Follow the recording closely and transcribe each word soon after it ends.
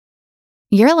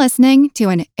You're listening to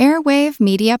an Airwave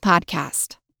Media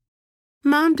Podcast.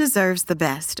 Mom deserves the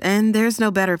best, and there's no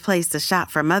better place to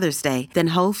shop for Mother's Day than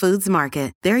Whole Foods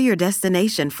Market. They're your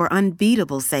destination for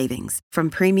unbeatable savings, from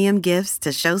premium gifts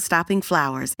to show-stopping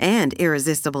flowers and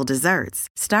irresistible desserts.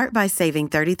 Start by saving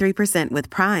 33% with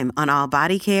Prime on all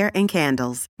body care and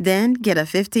candles. Then get a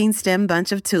 15-stem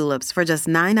bunch of tulips for just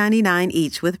 $9.99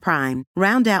 each with Prime.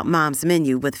 Round out Mom's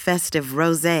menu with festive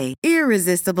rosé,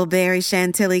 irresistible berry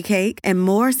chantilly cake, and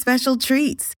more special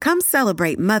treats. Come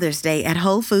celebrate Mother's Day at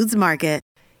Whole Foods Market.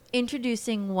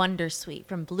 Introducing Wondersuite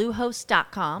from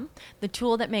Bluehost.com, the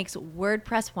tool that makes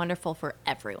WordPress wonderful for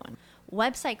everyone.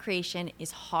 Website creation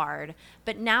is hard,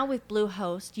 but now with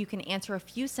Bluehost, you can answer a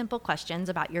few simple questions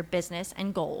about your business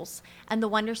and goals, and the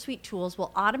Wondersuite tools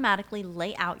will automatically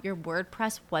lay out your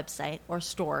WordPress website or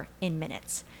store in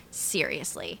minutes.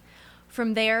 Seriously.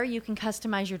 From there, you can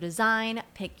customize your design,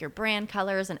 pick your brand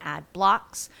colors, and add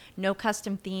blocks. No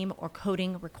custom theme or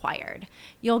coding required.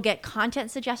 You'll get content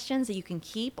suggestions that you can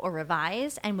keep or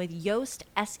revise, and with Yoast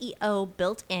SEO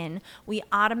built in, we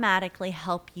automatically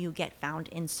help you get found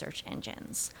in search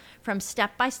engines. From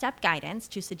step-by-step guidance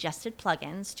to suggested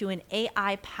plugins to an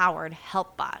AI-powered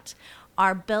help bot,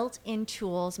 our built-in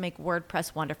tools make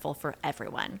WordPress wonderful for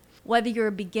everyone. Whether you're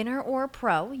a beginner or a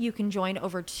pro, you can join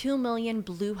over 2 million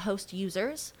Bluehost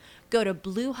users. Go to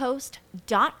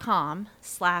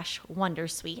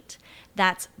bluehost.com/wondersuite.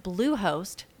 That's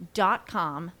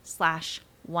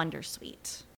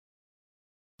bluehost.com/wondersuite.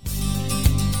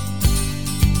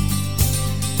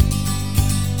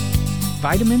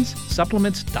 Vitamins,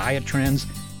 supplements, diet trends.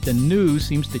 The news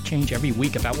seems to change every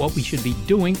week about what we should be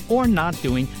doing or not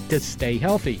doing to stay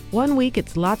healthy. One week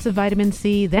it's lots of vitamin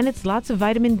C, then it's lots of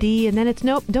vitamin D, and then it's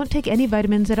nope, don't take any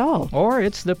vitamins at all. Or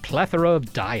it's the plethora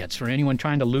of diets for anyone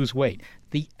trying to lose weight.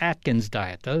 The Atkins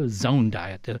diet, the zone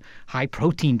diet, the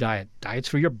high-protein diet, diets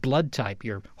for your blood type,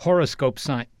 your horoscope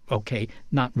sign. Okay,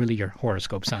 not really your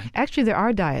horoscope sign. Actually, there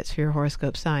are diets for your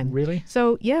horoscope sign. Really?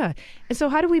 So, yeah. And so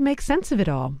how do we make sense of it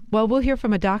all? Well, we'll hear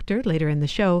from a doctor later in the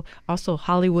show, also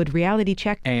Hollywood reality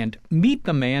check. And meet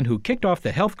the man who kicked off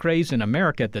the health craze in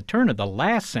America at the turn of the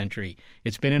last century.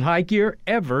 It's been in high gear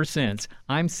ever since.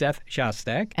 I'm Seth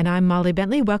Shostak. And I'm Molly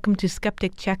Bentley. Welcome to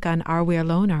Skeptic Check on Are We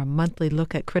Alone, our monthly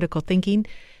look at critical thinking.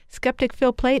 Skeptic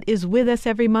Phil Plait is with us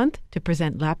every month to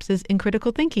present lapses in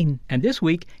critical thinking. And this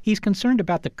week, he's concerned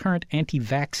about the current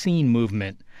anti-vaccine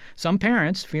movement. Some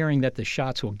parents, fearing that the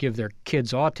shots will give their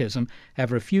kids autism,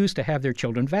 have refused to have their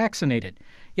children vaccinated.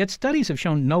 Yet studies have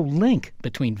shown no link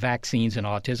between vaccines and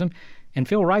autism, and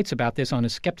Phil writes about this on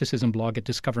his skepticism blog at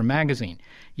Discover Magazine.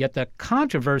 Yet the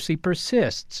controversy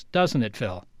persists, doesn't it,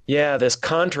 Phil? Yeah, this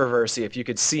controversy, if you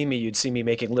could see me, you'd see me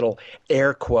making little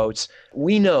air quotes.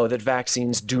 We know that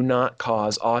vaccines do not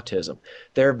cause autism.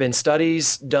 There have been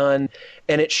studies done,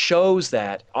 and it shows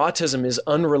that autism is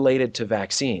unrelated to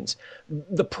vaccines.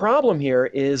 The problem here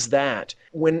is that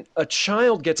when a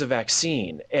child gets a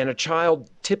vaccine and a child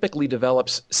typically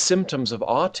develops symptoms of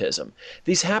autism,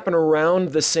 these happen around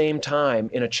the same time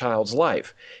in a child's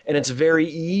life. And it's very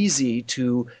easy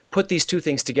to put these two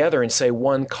things together and say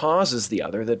one causes the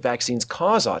other, that vaccines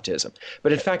cause autism.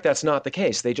 But in fact, that's not the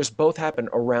case. They just both happen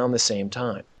around the same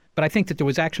time. But I think that there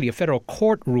was actually a federal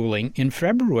court ruling in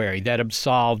February that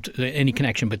absolved any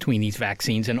connection between these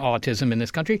vaccines and autism in this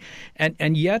country.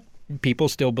 And yet people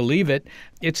still believe it.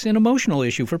 It's an emotional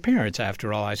issue for parents,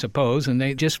 after all, I suppose, and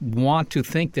they just want to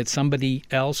think that somebody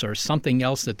else or something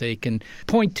else that they can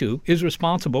point to is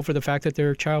responsible for the fact that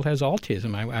their child has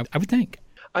autism, I would think.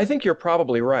 I think you're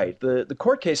probably right. The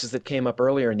court cases that came up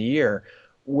earlier in the year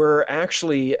were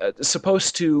actually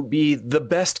supposed to be the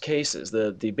best cases.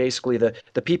 Basically the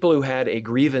people who had a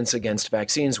grievance against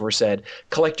vaccines were said,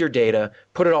 collect your data,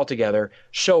 put it all together,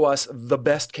 show us the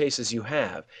best cases you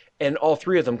have. And all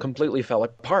three of them completely fell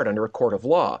apart under a court of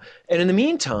law. And in the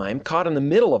meantime, caught in the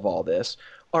middle of all this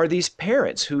are these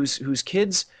parents whose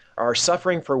kids are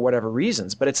suffering for whatever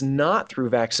reasons, but it's not through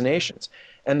vaccinations.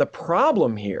 And the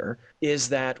problem here is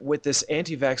that with this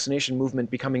anti-vaccination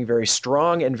movement becoming very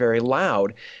strong and very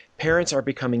loud, parents are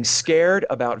becoming scared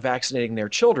about vaccinating their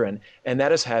children, and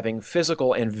that is having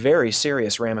physical and very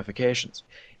serious ramifications.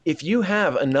 If you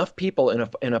have enough people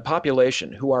in a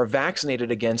population who are vaccinated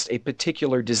against a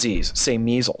particular disease, say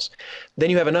measles,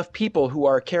 then you have enough people who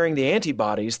are carrying the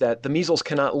antibodies that the measles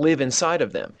cannot live inside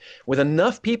of them. With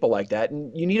enough people like that,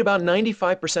 and you need about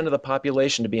 95% of the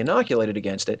population to be inoculated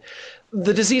against it,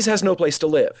 the disease has no place to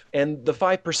live. And the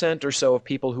 5% or so of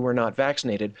people who are not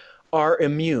vaccinated are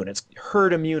immune. It's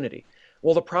herd immunity.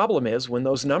 Well, the problem is when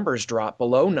those numbers drop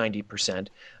below 90%,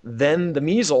 then the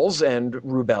measles and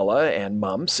rubella and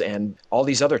mumps and all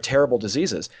these other terrible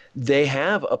diseases, they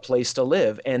have a place to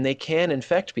live and they can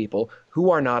infect people who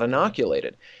are not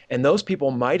inoculated. And those people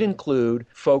might include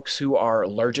folks who are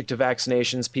allergic to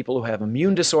vaccinations, people who have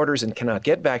immune disorders and cannot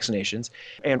get vaccinations,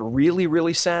 and really,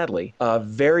 really sadly,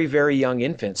 very, very young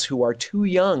infants who are too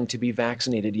young to be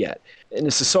vaccinated yet. And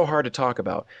this is so hard to talk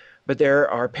about. But there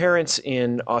are parents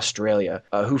in Australia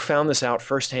who found this out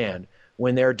firsthand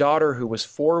when their daughter, who was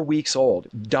 4 weeks old,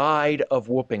 died of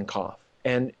whooping cough.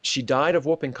 And she died of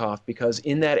whooping cough because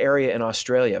in that area in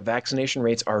Australia, vaccination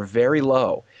rates are very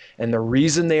low. And the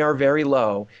reason they are very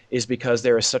low is because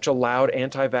there is such a loud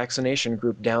anti-vaccination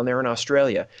group down there in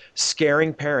Australia,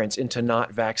 scaring parents into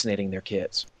not vaccinating their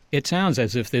kids. It sounds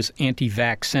as if this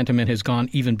anti-vax sentiment has gone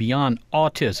even beyond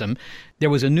autism. There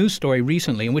was a news story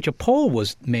recently in which a poll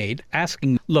was made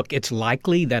asking, look, it's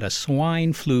likely that a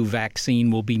swine flu vaccine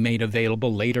will be made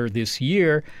available later this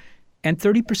year. And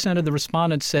 30% of the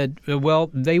respondents said,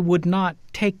 well, they would not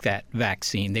take that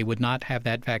vaccine. They would not have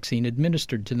that vaccine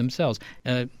administered to themselves.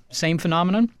 Same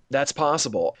phenomenon? That's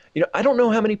possible. I don't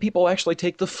know how many people actually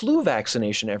take the flu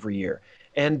vaccination every year.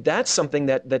 And that's something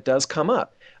that does come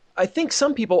up. I think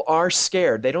some people are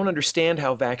scared. They don't understand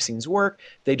how vaccines work.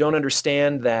 They don't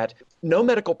understand that no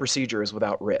medical procedure is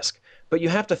without risk. But you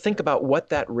have to think about what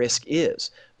that risk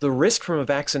is. The risk from a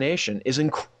vaccination is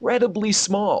incredibly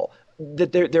small.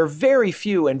 They're very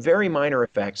few and very minor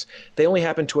effects. They only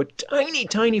happen to a tiny,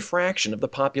 tiny fraction of the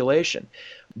population.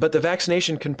 But the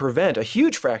vaccination can prevent a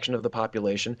huge fraction of the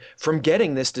population from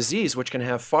getting this disease, which can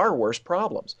have far worse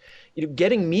problems.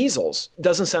 Getting measles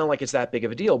doesn't sound like it's that big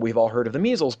of a deal. We've all heard of the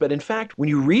measles. But in fact, when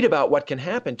you read about what can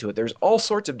happen to it, there's all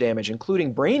sorts of damage,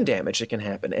 including brain damage that can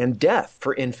happen and death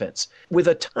for infants with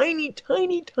a tiny,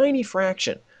 tiny, tiny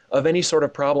fraction of any sort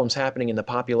of problems happening in the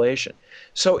population.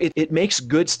 So it makes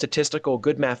good statistical,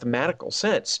 good mathematical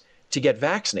sense to get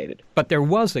vaccinated. But there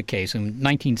was a case in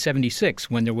 1976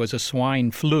 when there was a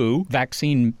swine flu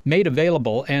vaccine made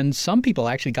available, and some people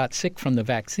actually got sick from the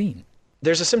vaccine.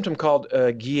 There's a symptom called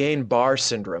Guillain-Barré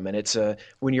syndrome, and it's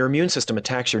when your immune system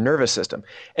attacks your nervous system.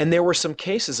 And there were some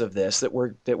cases of this that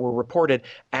were reported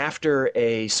after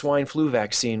a swine flu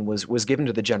vaccine was given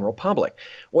to the general public.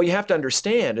 What you have to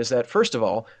understand is that, first of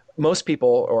all, most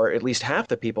people, or at least half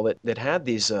the people that had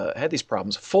these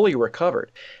problems, fully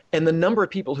recovered. And the number of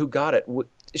people who got it,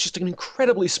 it's just an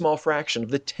incredibly small fraction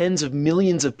of the tens of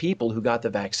millions of people who got the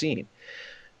vaccine.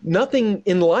 Nothing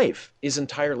in life is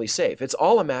entirely safe. It's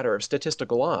all a matter of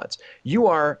statistical odds. You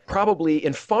are probably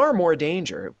in far more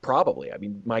danger,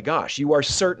 my gosh, you are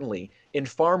certainly in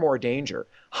far more danger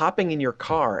hopping in your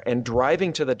car and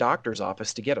driving to the doctor's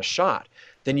office to get a shot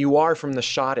than you are from the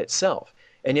shot itself.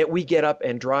 And yet we get up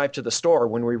and drive to the store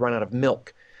when we run out of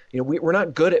milk. We're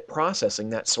not good at processing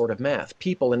that sort of math.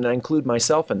 People, and I include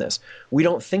myself in this, we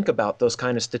don't think about those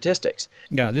kind of statistics.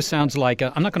 Yeah, this sounds like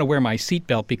I'm not going to wear my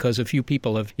seatbelt because a few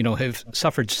people have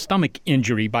suffered stomach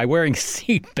injury by wearing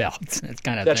seatbelts.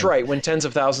 That's right, when tens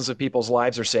of thousands of people's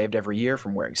lives are saved every year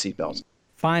from wearing seatbelts.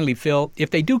 Finally, Phil,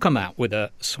 if they do come out with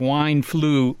a swine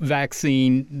flu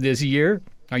vaccine this year,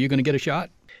 are you going to get a shot?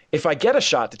 If I get a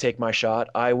shot to take my shot,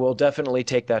 I will definitely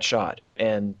take that shot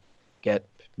and get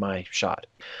my shot.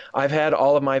 I've had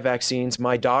all of my vaccines.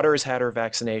 My daughter has had her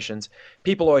vaccinations.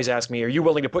 People always ask me, are you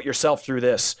willing to put yourself through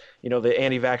this? The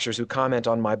anti-vaxxers who comment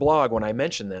on my blog when I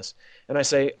mention this. And I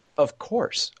say, of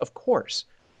course, of course.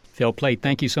 Phil Plait,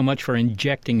 thank you so much for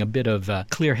injecting a bit of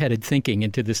clear-headed thinking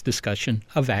into this discussion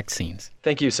of vaccines.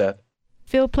 Thank you, Seth.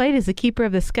 Phil Plait is the keeper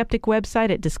of the Skeptic website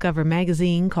at Discover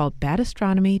magazine called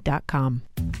badastronomy.com.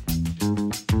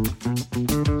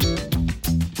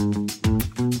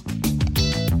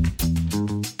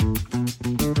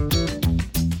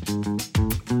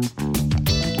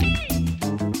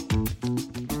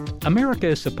 America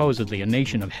is supposedly a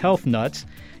nation of health nuts,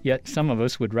 yet some of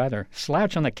us would rather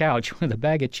slouch on the couch with a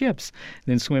bag of chips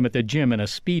than swim at the gym in a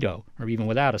Speedo, or even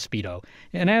without a Speedo.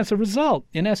 And as a result,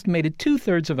 an estimated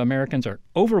 2/3 of Americans are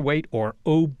overweight or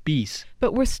obese.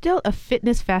 But we're still a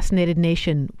fitness-fascinated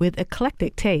nation with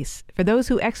eclectic tastes. For those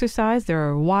who exercise, there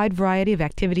are a wide variety of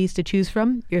activities to choose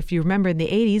from. If you remember in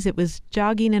the 80s, it was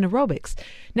jogging and aerobics.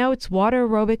 Now it's water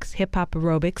aerobics, hip-hop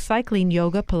aerobics, cycling,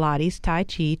 yoga, Pilates, Tai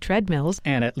Chi, treadmills.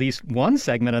 And at least one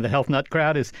segment of the health nut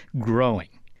crowd is growing.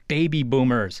 Baby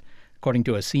boomers. According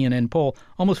to a CNN poll,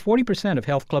 almost 40% of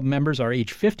health club members are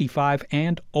age 55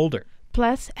 and older.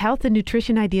 Plus, health and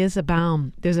nutrition ideas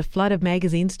abound. There's a flood of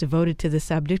magazines devoted to the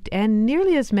subject and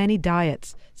nearly as many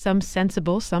diets, some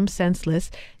sensible, some senseless,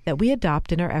 that we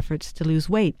adopt in our efforts to lose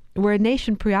weight. We're a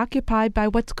nation preoccupied by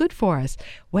what's good for us,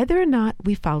 whether or not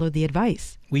we follow the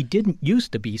advice. We didn't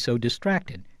used to be so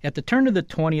distracted. At the turn of the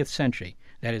 20th century,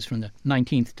 that is from the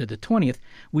 19th to the 20th,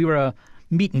 we were a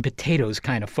meat and potatoes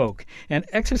kind of folk, and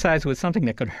exercise was something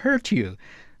that could hurt you.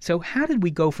 So how did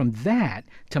we go from that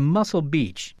to Muscle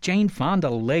Beach, Jane Fonda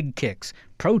leg kicks,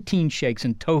 protein shakes,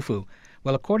 and tofu?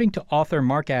 Well, according to author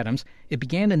Mark Adams, it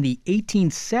began in the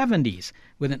 1870s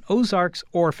with an Ozarks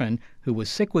orphan who was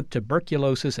sick with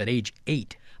tuberculosis at age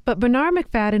 8. But Bernarr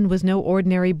Macfadden was no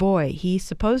ordinary boy. He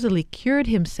supposedly cured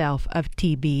himself of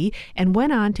TB and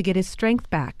went on to get his strength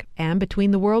back, and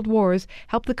between the world wars,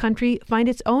 helped the country find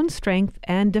its own strength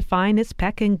and define its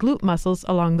pec and glute muscles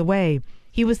along the way.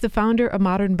 He was the founder of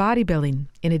modern bodybuilding.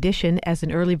 In addition, as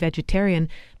an early vegetarian,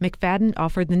 Macfadden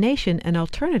offered the nation an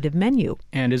alternative menu.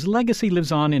 And his legacy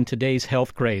lives on in today's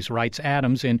health craze, writes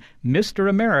Adams in Mr.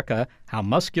 America, How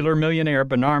Muscular Millionaire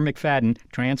Bernarr Macfadden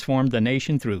Transformed the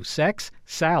Nation Through Sex,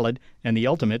 Salad, and the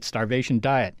Ultimate Starvation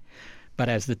Diet. But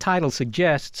as the title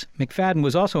suggests, Macfadden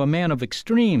was also a man of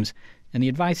extremes, and the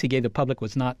advice he gave the public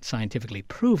was not scientifically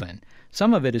proven.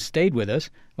 Some of it has stayed with us,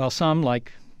 while some,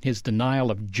 like his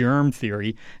denial of germ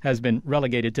theory, has been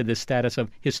relegated to the status of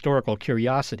historical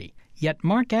curiosity. Yet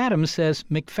Mark Adams says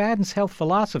Macfadden's health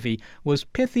philosophy was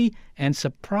pithy and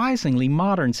surprisingly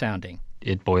modern-sounding.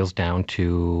 It boils down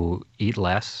to eat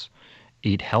less,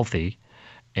 eat healthy,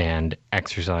 and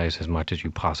exercise as much as you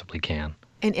possibly can.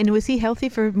 And was he healthy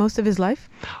for most of his life?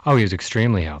 Oh, he was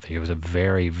extremely healthy. He was a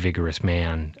very vigorous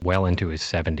man, well into his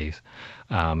 70s.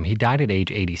 He died at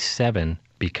age 87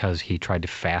 because he tried to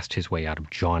fast his way out of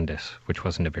jaundice, which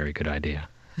wasn't a very good idea.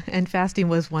 And fasting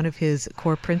was one of his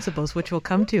core principles, which we'll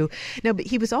come to. Now, but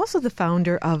he was also the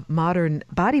founder of modern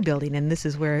bodybuilding, and this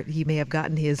is where he may have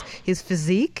gotten his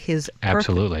physique, his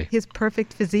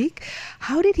perfect physique.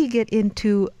 How did he get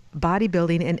into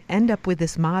bodybuilding and end up with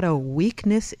this motto,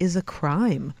 weakness is a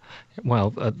crime?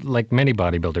 Well, like many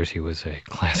bodybuilders, he was a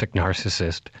classic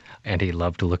narcissist, and he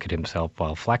loved to look at himself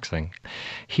while flexing.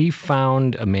 He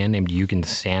found a man named Eugen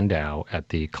Sandow at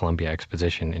the Columbia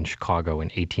Exposition in Chicago in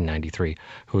 1893,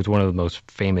 who was one of the most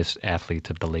famous athletes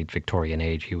of the late Victorian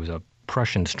age. He was a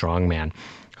Prussian strongman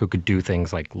who could do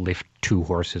things like lift 2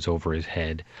 horses over his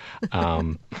head.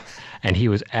 And he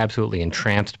was absolutely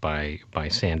entranced by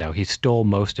Sandow. He stole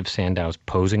most of Sandow's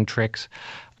posing tricks,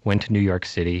 went to New York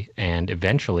City, and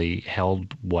eventually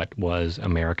held what was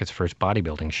America's first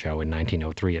bodybuilding show in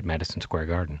 1903 at Madison Square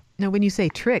Garden. Now, when you say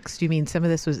tricks, do you mean some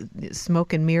of this was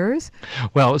smoke and mirrors?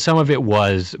 Well, some of it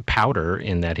was powder,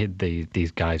 in that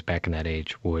these guys back in that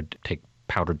age would take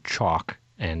powdered chalk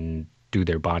and do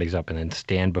their bodies up and then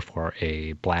stand before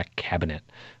a black cabinet,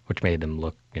 which made them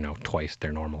look, twice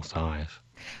their normal size.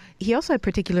 He also had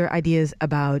particular ideas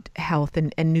about health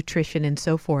and nutrition and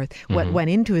so forth, what went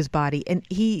into his body. And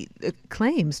he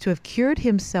claims to have cured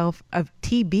himself of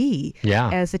TB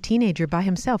as a teenager by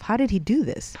himself. How did he do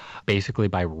this? Basically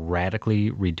by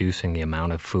radically reducing the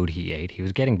amount of food he ate. He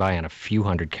was getting by on a few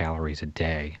hundred calories a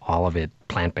day, all of it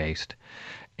plant-based,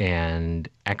 and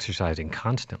exercising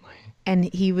constantly.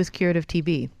 And he was cured of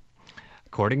TB?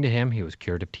 According to him, he was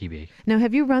cured of TB. Now,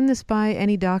 have you run this by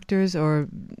any doctors or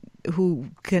who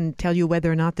can tell you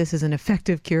whether or not this is an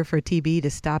effective cure for TB,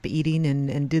 to stop eating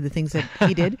and do the things that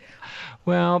he did?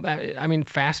 Well, I mean,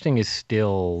 fasting is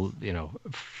still,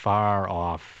 far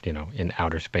off, in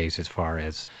outer space as far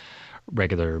as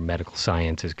regular medical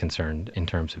science is concerned in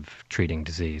terms of treating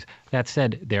disease. That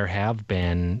said, there have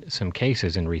been some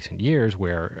cases in recent years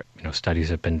where, studies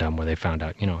have been done where they found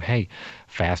out, hey,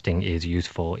 fasting is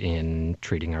useful in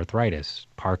treating arthritis,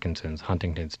 Parkinson's,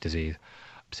 Huntington's disease.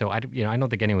 So I don't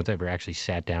think anyone's ever actually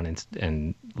sat down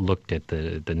and looked at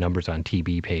the numbers on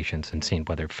TB patients and seen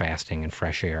whether fasting and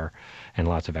fresh air and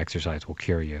lots of exercise will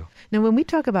cure you. Now, when we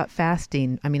talk about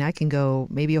fasting, I mean, I can go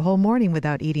maybe a whole morning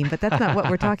without eating, but that's not what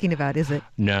we're talking about, is it?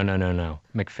 No.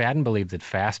 Macfadden believed that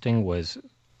fasting was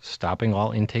stopping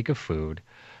all intake of food,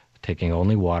 taking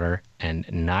only water, and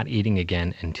not eating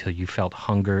again until you felt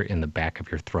hunger in the back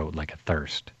of your throat, like a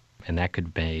thirst. And that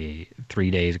could be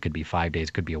 3 days, it could be 5 days,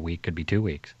 it could be a week, it could be 2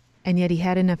 weeks. And yet he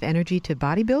had enough energy to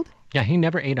bodybuild? Yeah, he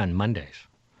never ate on Mondays.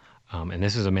 And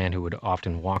this is a man who would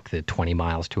often walk the 20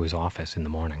 miles to his office in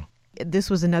the morning. This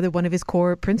was another one of his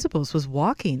core principles, was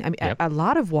walking. I mean, a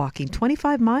lot of walking,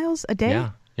 25 miles a day?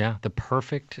 Yeah, the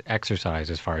perfect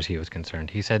exercise as far as he was concerned.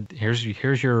 He said,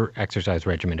 here's your exercise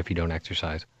regimen if you don't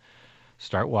exercise.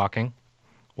 Start walking,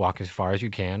 walk as far as you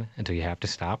can until you have to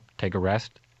stop, take a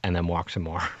rest, and then walk some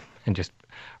more. and just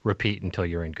repeat until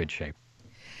you're in good shape.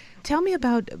 Tell me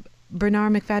about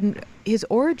Bernarr Macfadden, his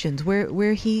origins,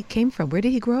 where he came from. Where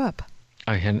did he grow up?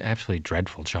 I had an absolutely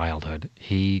dreadful childhood.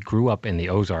 He grew up in the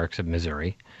Ozarks of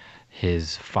Missouri.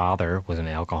 His father was an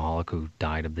alcoholic who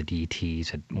died of the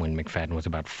DTs when Macfadden was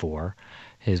about 4.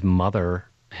 His mother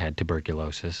had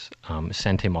tuberculosis,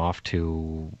 sent him off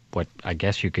to what I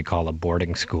guess you could call a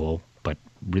boarding school, but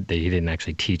he didn't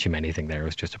actually teach him anything there. It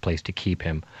was just a place to keep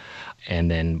him.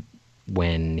 And then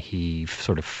when he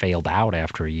sort of failed out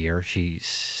after a year, she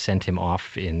sent him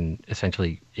off in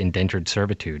essentially indentured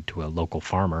servitude to a local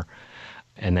farmer,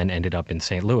 and then ended up in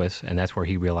St. Louis, and that's where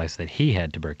he realized that he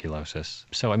had tuberculosis.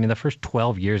 So, I mean, the first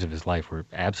 12 years of his life were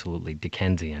absolutely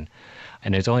Dickensian.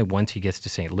 And it's only once he gets to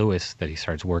St. Louis that he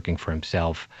starts working for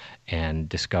himself and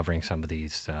discovering some of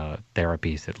these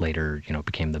therapies that later,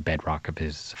 became the bedrock of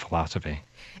his philosophy.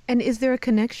 And is there a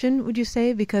connection, would you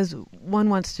say? Because one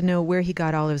wants to know where he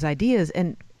got all of his ideas,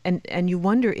 and you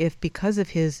wonder if, because of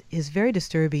his very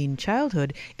disturbing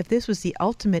childhood, if this was the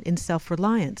ultimate in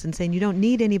self-reliance and saying you don't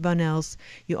need anyone else,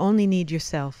 you only need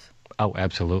yourself. Oh,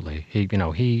 absolutely.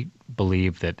 He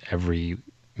believed that every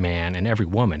man and every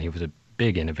woman, he was a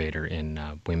big innovator in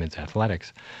women's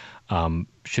athletics,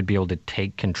 should be able to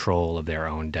take control of their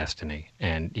own destiny.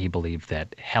 And he believed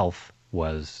that health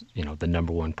was, the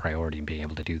number one priority in being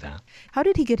able to do that. How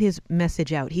did he get his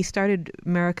message out? He started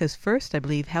America's first, I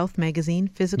believe, health magazine,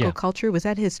 Physical Culture. Was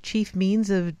that his chief means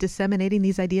of disseminating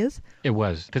these ideas? It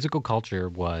was. Physical Culture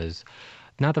was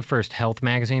not the first health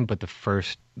magazine, but the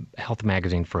first health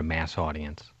magazine for a mass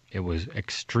audience. It was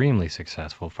extremely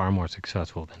successful, far more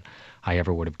successful than I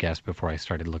ever would have guessed before I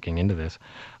started looking into this.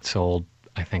 It sold,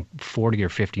 I think, 40 or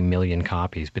 50 million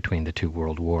copies between the 2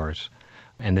 world wars.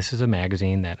 And this is a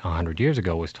magazine that 100 years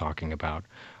ago was talking about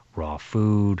raw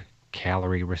food,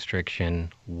 calorie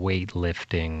restriction,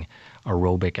 weightlifting,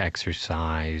 aerobic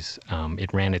exercise.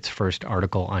 It ran its first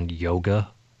article on yoga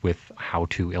with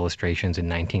how-to illustrations in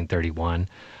 1931.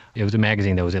 It was a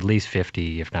magazine that was at least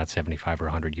 50, if not 75 or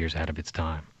 100 years ahead of its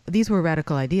time. These were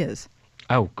radical ideas.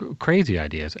 Oh, crazy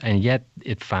ideas. And yet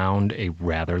it found a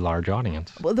rather large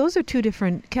audience. Well, those are 2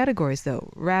 different categories,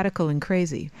 though, radical and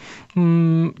crazy.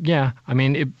 Yeah. I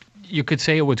mean, you could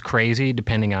say it was crazy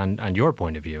depending on your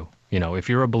point of view. If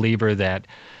you're a believer that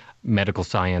medical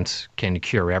science can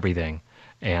cure everything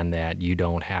and that you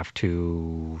don't have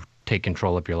to take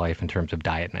control of your life in terms of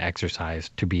diet and exercise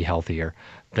to be healthier,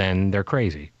 then they're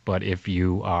crazy. But if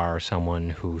you are someone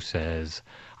who says,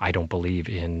 I don't believe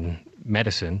in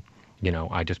medicine,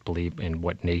 I just believe in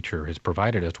what nature has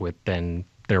provided us with, then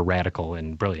they're radical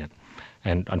and brilliant.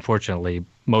 And unfortunately,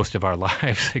 most of our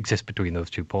lives exist between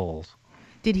those 2 poles.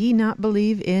 Did he not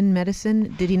believe in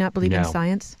medicine? Did he not believe in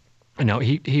science? No,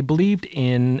 he believed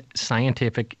in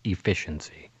scientific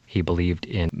efficiency. He believed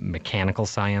in mechanical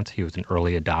science. He was an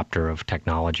early adopter of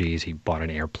technologies. He bought an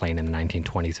airplane in the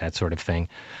 1920s, that sort of thing.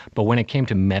 But when it came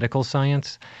to medical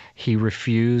science, he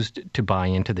refused to buy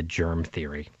into the germ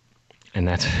theory. And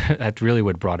that's really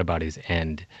what brought about his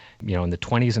end. In the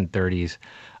 20s and 30s,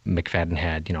 Macfadden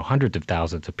had, hundreds of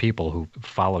thousands of people who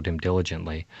followed him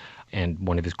diligently. And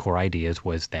one of his core ideas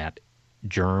was that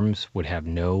germs would have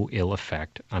no ill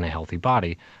effect on a healthy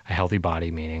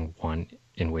body meaning one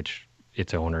in which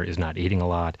its owner is not eating a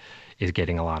lot, is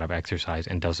getting a lot of exercise,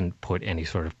 and doesn't put any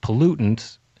sort of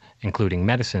pollutants, including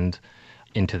medicines,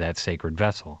 into that sacred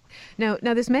vessel. Now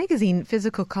this magazine,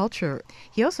 Physical Culture,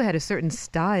 he also had a certain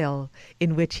style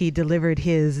in which he delivered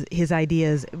his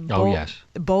ideas.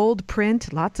 Bold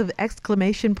print, lots of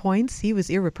exclamation points. He was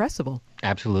irrepressible.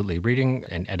 Absolutely. Reading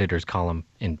an editor's column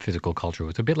in Physical Culture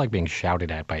was a bit like being shouted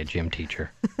at by a gym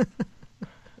teacher.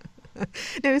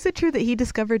 Now, is it true that he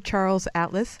discovered Charles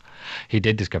Atlas? He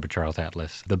did discover Charles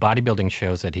Atlas. The bodybuilding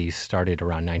shows that he started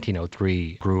around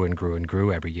 1903 grew and grew and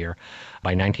grew every year.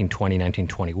 By 1920,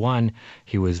 1921,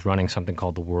 he was running something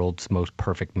called the World's Most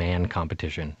Perfect Man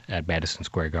competition at Madison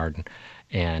Square Garden.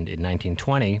 And in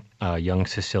 1920, a young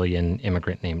Sicilian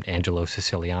immigrant named Angelo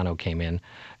Siciliano came in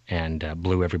and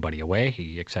blew everybody away.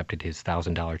 He accepted his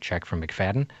 $1,000 check from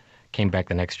Macfadden. Came back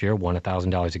the next year, won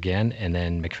 $1,000 again, and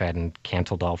then Macfadden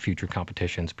canceled all future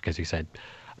competitions because he said,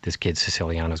 this kid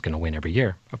Siciliano is going to win every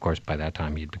year. Of course, by that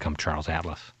time, he'd become Charles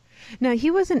Atlas. Now, he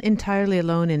wasn't entirely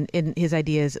alone in his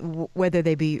ideas, whether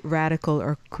they be radical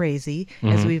or crazy,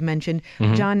 as we've mentioned.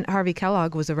 John Harvey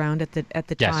Kellogg was around at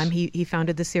the time. He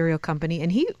founded the cereal company,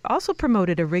 and he also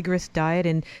promoted a rigorous diet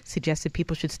and suggested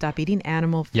people should stop eating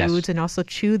animal foods and also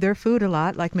chew their food a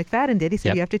lot, like Macfadden did. He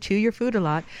said you have to chew your food a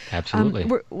lot. Absolutely.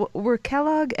 Were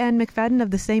Kellogg and Macfadden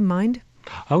of the same mind?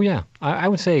 Oh, yeah. I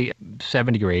would say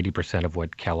 70 or 80% of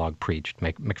what Kellogg preached,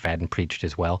 Macfadden preached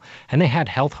as well. And they had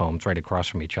health homes right across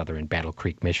from each other in Battle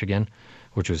Creek, Michigan,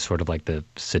 which was sort of like the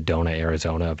Sedona,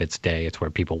 Arizona of its day. It's where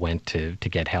people went to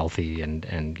get healthy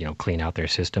and clean out their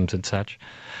systems and such.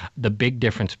 The big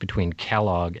difference between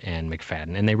Kellogg and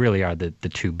Macfadden, and they really are the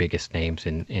two biggest names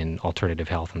in alternative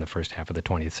health in the first half of the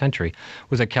 20th century,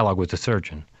 was that Kellogg was a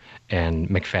surgeon, and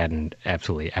Macfadden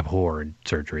absolutely abhorred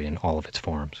surgery in all of its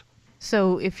forms.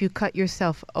 So if you cut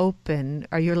yourself open,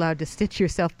 are you allowed to stitch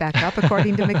yourself back up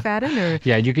according to Macfadden? Or?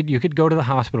 Yeah, you could go to the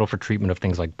hospital for treatment of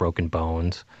things like broken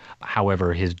bones.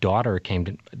 However, his daughter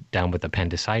came down with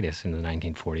appendicitis in the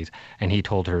 1940s, and he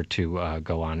told her to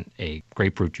go on a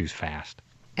grapefruit juice fast.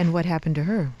 And what happened to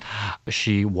her?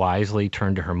 She wisely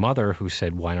turned to her mother, who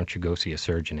said, "Why don't you go see a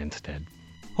surgeon instead?"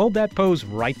 Hold that pose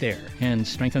right there and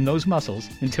strengthen those muscles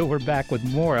until we're back with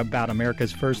more about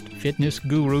America's first fitness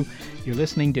guru. You're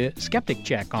listening to Skeptic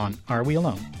Check on Are We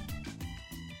Alone?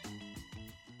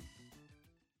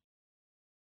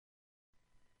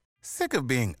 Sick of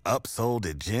being upsold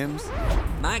at gyms?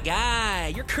 My guy,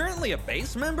 you're currently a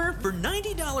base member? For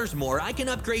 $90 more, I can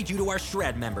upgrade you to our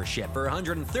Shred membership. For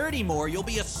 $130 more, you'll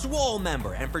be a Swole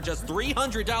member. And for just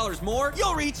 $300 more,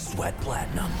 you'll reach Sweat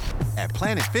Platinum. At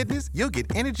Planet Fitness, you'll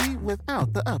get energy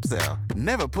without the upsell.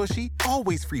 Never pushy,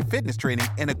 always free fitness training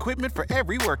and equipment for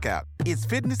every workout. It's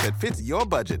fitness that fits your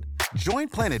budget. Join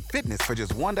Planet Fitness for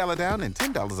just $1 down and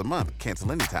 $10 a month.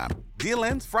 Cancel anytime. Deal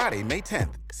ends Friday, May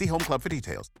 10th. See Home Club for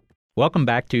details. Welcome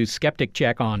back to Skeptic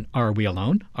Check on Are We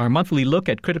Alone? Our monthly look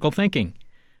at critical thinking.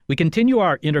 We continue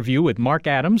our interview with Mark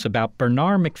Adams about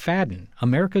Bernarr Macfadden,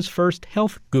 America's first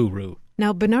health guru.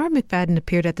 Now, Bernarr Macfadden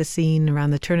appeared at the scene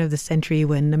around the turn of the century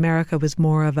when America was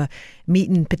more of a meat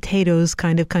and potatoes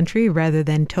kind of country rather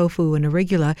than tofu and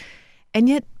arugula, and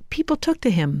yet people took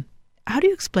to him. How do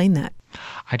you explain that?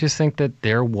 I just think that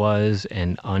there was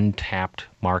an untapped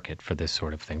market for this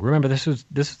sort of thing. Remember, this is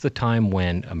the time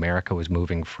when America was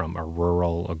moving from a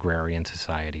rural agrarian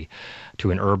society to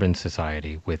an urban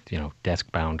society with,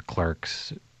 desk-bound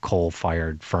clerks,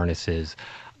 coal-fired furnaces.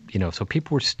 So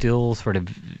people were still sort of,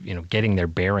 getting their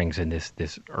bearings in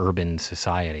this urban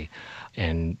society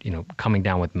and, coming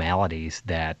down with maladies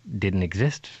that didn't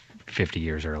exist 50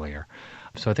 years earlier.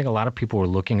 So I think a lot of people were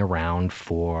looking around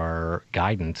for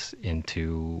guidance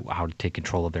into how to take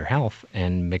control of their health.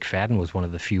 And Macfadden was one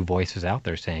of the few voices out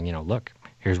there saying, look,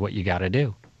 here's what you got to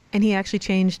do. And he actually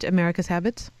changed America's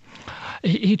habits?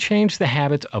 He changed the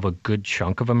habits of a good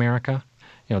chunk of America.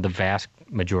 The vast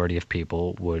majority of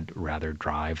people would rather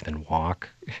drive than walk.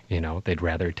 They'd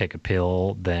rather take a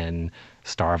pill than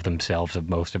starve themselves of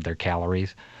most of their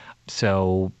calories.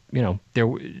 So,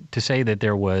 to say that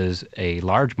there was a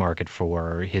large market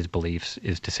for his beliefs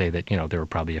is to say that, there were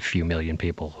probably a few million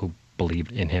people who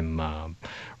believed in him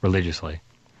religiously.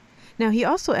 Now, he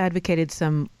also advocated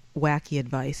some wacky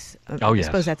advice. Oh, yes. I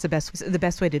suppose that's the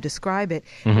best way to describe it.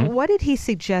 Mm-hmm. What did he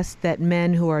suggest that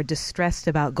men who are distressed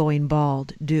about going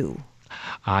bald do?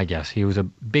 Yes. He was a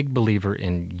big believer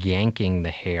in yanking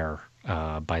the hair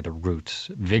by the roots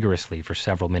vigorously for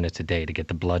several minutes a day to get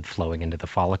the blood flowing into the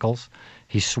follicles.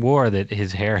 He swore that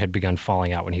his hair had begun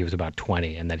falling out when he was about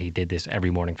 20 and that he did this every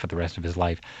morning for the rest of his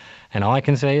life. And all I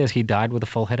can say is he died with a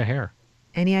full head of hair.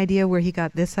 Any idea where he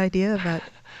got this idea about?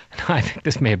 I think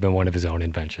this may have been one of his own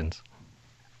inventions.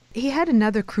 He had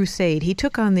another crusade. He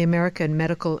took on the American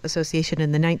Medical Association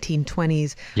in the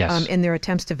 1920s Yes. In their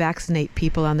attempts to vaccinate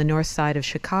people on the north side of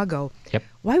Chicago. Yep.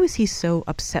 Why was he so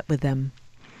upset with them?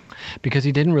 Because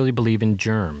he didn't really believe in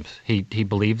germs. He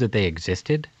believed that they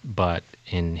existed, but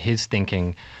in his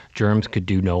thinking, germs could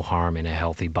do no harm in a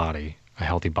healthy body. A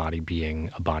healthy body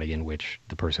being a body in which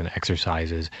the person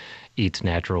exercises, eats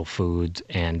natural foods,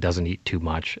 and doesn't eat too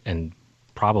much, and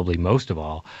probably most of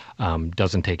all,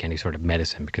 doesn't take any sort of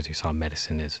medicine because he saw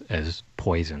medicine as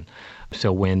poison.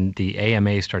 So when the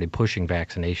AMA started pushing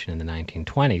vaccination in the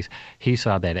 1920s, he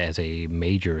saw that as a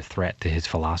major threat to his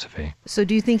philosophy. So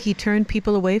do you think he turned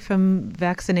people away from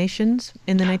vaccinations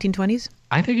in the 1920s?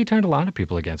 I think he turned a lot of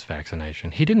people against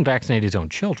vaccination. He didn't vaccinate his own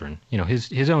children.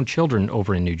 His own children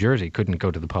over in New Jersey couldn't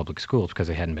go to the public schools because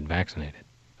they hadn't been vaccinated.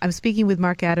 I'm speaking with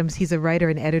Mark Adams. He's a writer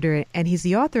and editor, and he's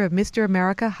the author of Mr.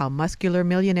 America, How Muscular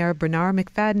Millionaire Bernarr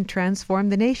Macfadden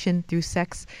Transformed the Nation Through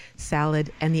Sex,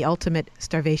 Salad, and the Ultimate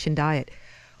Starvation Diet.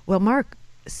 Well, Mark,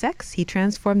 he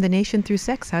transformed the nation through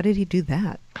sex. How did he do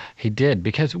that? He did,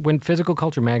 because when Physical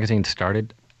Culture magazine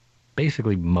started,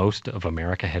 basically most of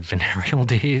America had venereal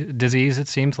disease, it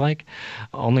seems like.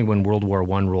 Only when World War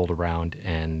I rolled around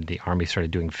and the Army started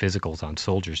doing physicals on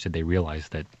soldiers did they realize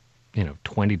that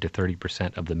 20 to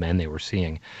 30% of the men they were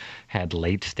seeing had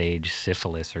late-stage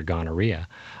syphilis or gonorrhea.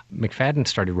 Macfadden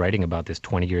started writing about this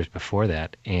 20 years before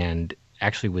that and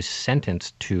actually was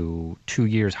sentenced to 2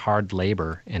 years hard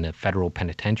labor in a federal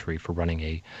penitentiary for running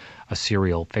a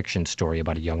serial fiction story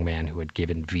about a young man who had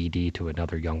given VD to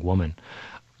another young woman.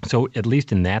 So at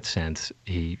least in that sense,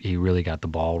 he really got the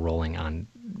ball rolling on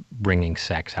bringing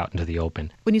sex out into the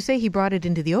open. When you say he brought it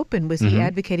into the open, was he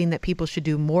advocating that people should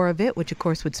do more of it, which of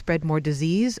course would spread more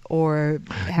disease, or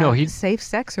have safe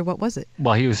sex, or what was it?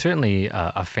 Well, he was certainly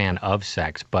a fan of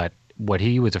sex, but what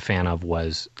he was a fan of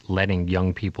was letting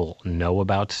young people know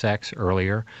about sex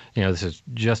earlier. This is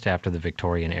just after the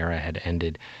Victorian era had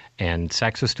ended, and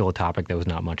sex was still a topic that was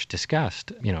not much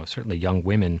discussed. Certainly young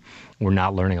women were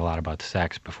not learning a lot about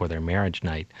sex before their marriage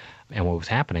night. And what was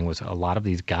happening was a lot of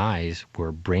these guys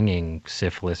were bringing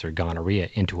syphilis or gonorrhea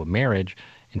into a marriage,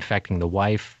 infecting the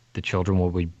wife. The children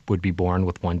would be born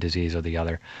with one disease or the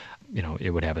other. It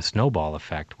would have a snowball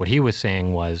effect. What he was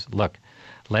saying was, look,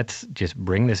 let's just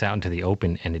bring this out into the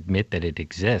open and admit that it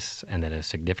exists and that a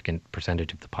significant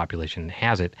percentage of the population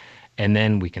has it, and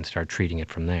then we can start treating it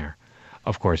from there.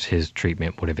 Of course, his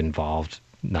treatment would have involved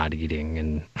not eating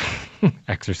and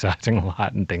exercising a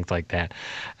lot and things like that.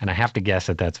 And I have to guess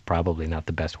that that's probably not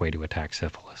the best way to attack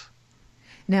syphilis.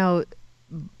 Now,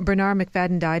 Bernarr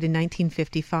Macfadden died in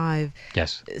 1955.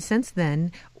 Yes. Since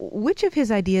then, which of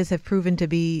his ideas have proven to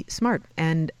be smart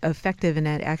and effective and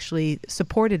actually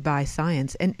supported by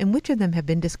science, and which of them have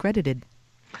been discredited?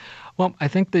 Well, I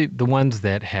think the ones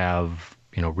that have,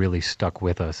 really stuck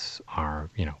with us are,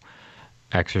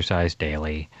 exercise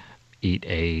daily, eat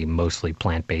a mostly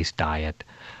plant-based diet,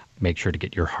 make sure to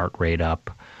get your heart rate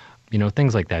up,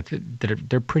 things like that.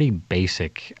 They're pretty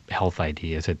basic health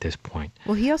ideas at this point.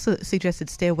 Well, he also suggested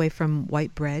stay away from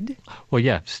white bread. Well,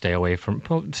 yeah, stay away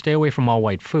from all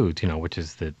white foods, which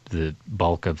is the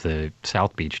bulk of the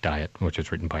South Beach diet, which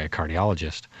was written by a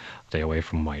cardiologist. Stay away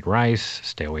from white rice,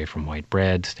 stay away from white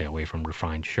bread, stay away from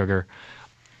refined sugar.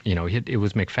 It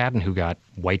was Macfadden who got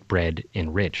white bread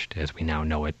enriched, as we now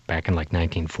know it, back in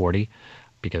 1940.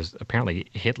 Because apparently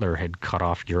Hitler had cut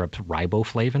off Europe's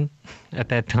riboflavin at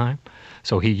that time,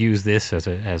 so he used this as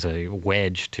a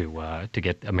wedge to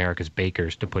get America's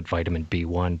bakers to put vitamin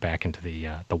B1 back into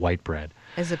the white bread.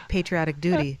 As a patriotic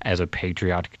duty. As a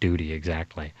patriotic duty,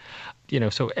 exactly.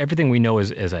 So everything we know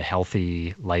as a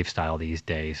healthy lifestyle these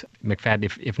days,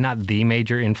 Macfadden, if not the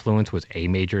major influence, was a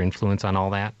major influence on all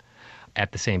that.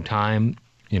 At the same time,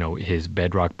 his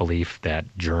bedrock belief that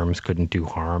germs couldn't do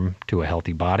harm to a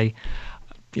healthy body.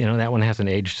 That one hasn't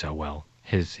aged so well.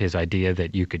 His idea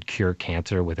that you could cure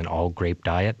cancer with an all-grape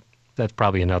diet, that's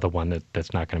probably another one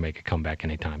that's not going to make a comeback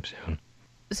anytime soon.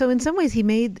 So in some ways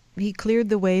he cleared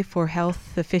the way for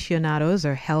health aficionados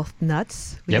or health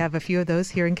nuts. We have a few of those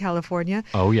here in California.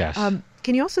 Oh, yes.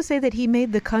 Can you also say that he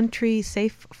made the country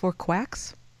safe for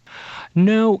quacks?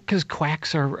 No, because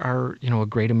quacks are a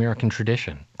great American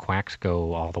tradition. Quacks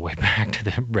go all the way back to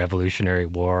the Revolutionary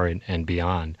War and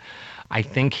beyond. I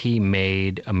think he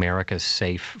made America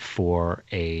safe for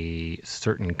a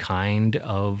certain kind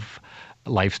of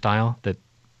lifestyle that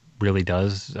really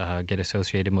does get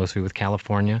associated mostly with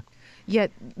California.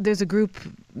 Yet there's a group,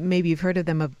 maybe you've heard of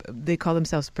them, they call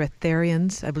themselves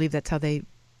breatharians. I believe that's how they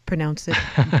pronounce it,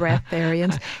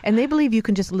 breatharians. And they believe you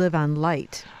can just live on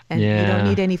light and you don't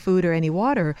need any food or any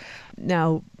water.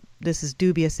 Now, this is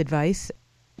dubious advice.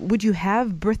 Would you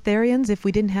have breatharians if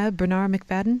we didn't have Bernarr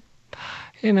Macfadden?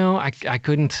 I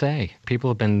couldn't say.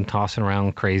 People have been tossing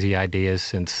around crazy ideas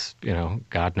since,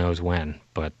 God knows when.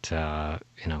 But,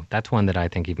 that's one that I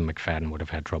think even Macfadden would have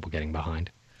had trouble getting behind.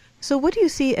 So what do you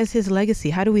see as his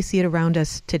legacy? How do we see it around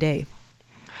us today?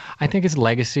 I think his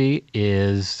legacy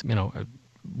is,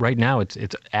 right now it's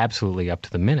absolutely up to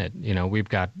the minute. We've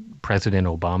got President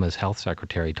Obama's health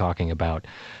secretary talking about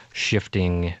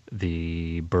shifting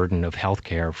the burden of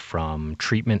healthcare from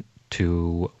treatment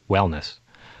to wellness.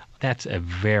 That's a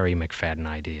very Macfadden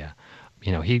idea.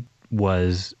 He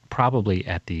was probably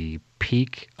at the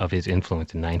peak of his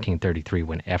influence in 1933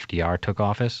 when FDR took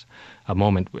office, a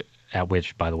moment at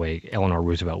which, by the way, Eleanor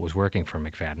Roosevelt was working for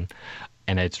Macfadden.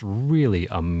 And it's really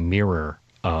a mirror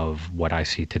of what I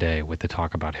see today with the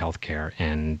talk about healthcare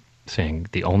and saying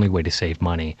the only way to save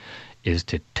money is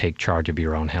to take charge of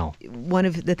your own health. One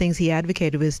of the things he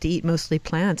advocated was to eat mostly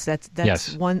plants. That's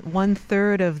yes. one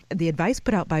third of the advice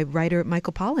put out by writer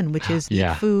Michael Pollan, which is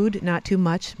eat food, not too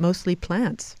much, mostly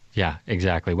plants. Yeah,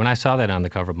 exactly. When I saw that on the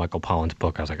cover of Michael Pollan's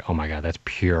book, I was like, oh my God, that's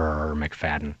pure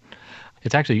Macfadden.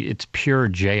 It's pure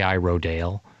J.I.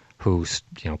 Rodale, who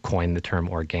coined the term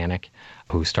organic,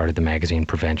 who started the magazine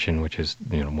Prevention, which is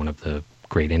one of the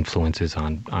great influences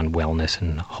on wellness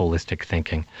and holistic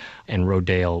thinking. And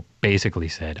Rodale basically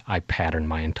said, I patterned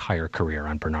my entire career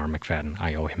on Bernarr Macfadden.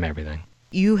 I owe him everything.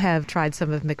 You have tried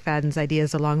some of Macfadden's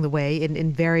ideas along the way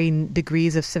in varying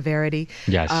degrees of severity.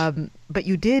 Yes. But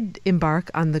you did embark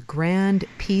on the grand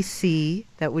PC,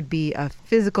 that would be a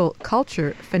physical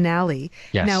culture finale.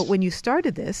 Yes. Now, when you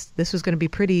started this was going to be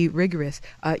pretty rigorous.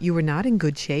 You were not in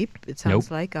good shape, it sounds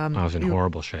Nope. like. I was in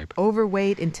horrible shape.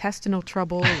 Overweight, intestinal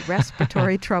trouble,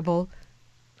 respiratory trouble.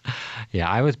 Yeah,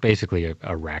 I was basically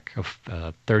a wreck,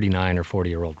 a 39 or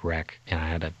 40-year-old wreck, and I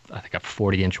had I think a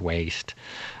 40-inch waist.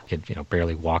 I could,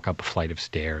 barely walk up a flight of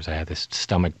stairs. I had this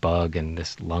stomach bug and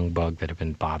this lung bug that had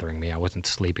been bothering me. I wasn't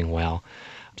sleeping well.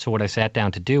 So what I sat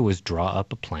down to do was draw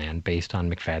up a plan based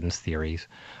on Macfadden's theories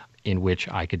in which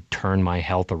I could turn my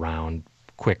health around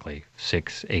quickly,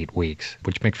 6-8 weeks,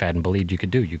 which Macfadden believed you could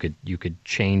do. You could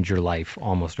change your life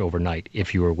almost overnight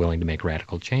if you were willing to make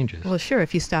radical changes. Well, sure,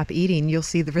 if you stop eating, you'll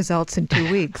see the results in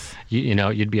 2 weeks.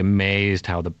 You'd be amazed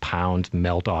how the pounds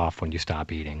melt off when you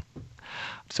stop eating.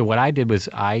 So what I did was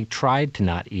I tried to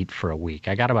not eat for a week.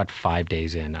 I got about 5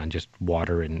 days in on just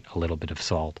water and a little bit of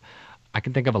salt. I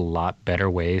can think of a lot better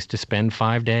ways to spend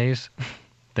 5 days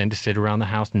than to sit around the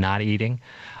house not eating.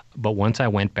 But once I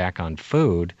went back on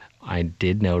food, I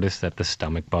did notice that the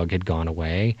stomach bug had gone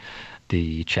away,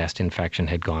 the chest infection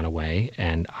had gone away,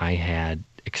 and I had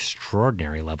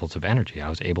extraordinary levels of energy. I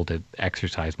was able to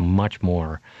exercise much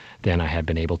more than I had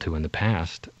been able to in the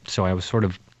past. So I was sort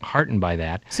of heartened by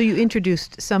that. So you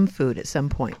introduced some food at some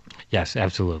point? Yes,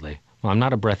 absolutely. Well, I'm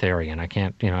not a breatharian. I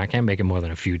can't make it more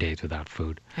than a few days without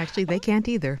food. Actually, they can't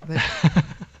either. But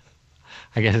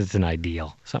I guess it's an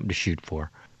ideal, something to shoot for.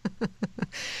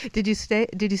 Did you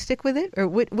stick with it, or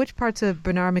which parts of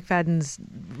Bernarr Macfadden's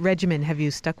regimen have you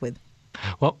stuck with?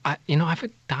 Well, I've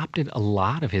adopted a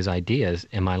lot of his ideas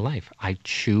in my life. I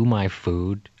chew my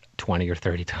food 20 or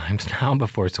 30 times now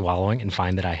before swallowing and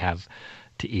find that I have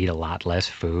to eat a lot less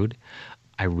food.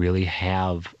 I really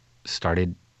have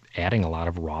started adding a lot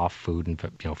of raw food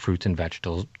and fruits and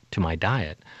vegetables to my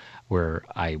diet, where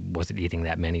I wasn't eating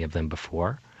that many of them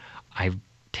before. I've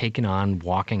taken on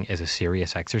walking as a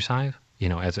serious exercise.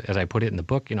 As I put it in the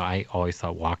book, I always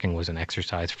thought walking was an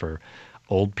exercise for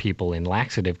old people in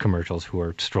laxative commercials who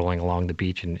are strolling along the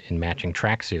beach in matching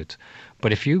tracksuits.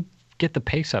 But if you get the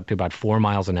pace up to about 4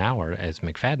 miles an hour, as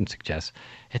Macfadden suggests,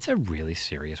 it's a really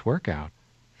serious workout.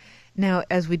 Now,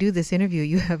 as we do this interview,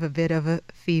 you have a bit of a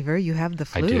fever. You have the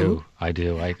flu. I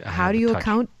do. How do you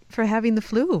account for having the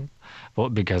flu? Well,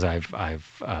 because I've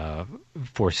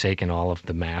forsaken all of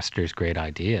the master's great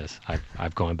ideas.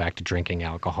 I've gone back to drinking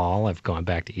alcohol. I've gone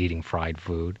back to eating fried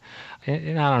food,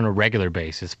 not on a regular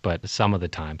basis, but some of the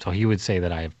time. So he would say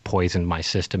that I have poisoned my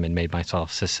system and made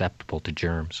myself susceptible to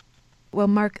germs. Well,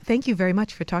 Mark, thank you very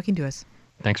much for talking to us.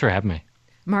 Thanks for having me.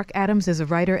 Mark Adams is a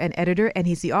writer and editor, and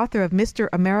he's the author of Mr.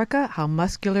 America, How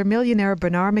Muscular Millionaire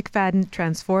Bernarr Macfadden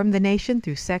Transformed the Nation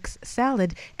Through Sex,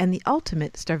 Salad, and the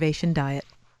Ultimate Starvation Diet.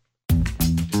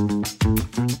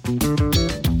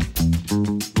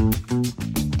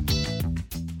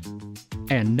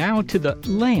 And now to the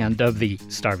land of the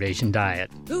starvation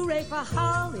diet. Hooray for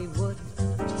Hollywood.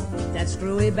 That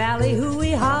screwy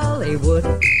ballyhooey Hollywood.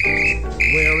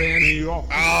 We're in New York.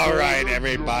 All right,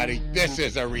 everybody. This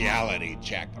is a reality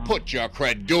check. Put your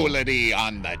credulity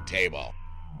on the table.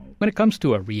 When it comes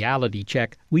to a reality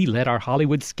check, we let our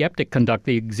Hollywood skeptic conduct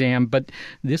the exam, but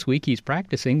this week he's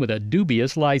practicing with a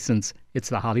dubious license. It's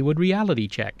the Hollywood reality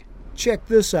check. Check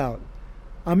this out.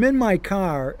 I'm in my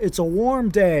car, it's a warm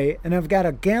day, and I've got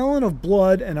a gallon of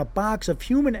blood and a box of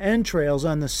human entrails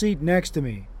on the seat next to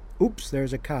me. Oops,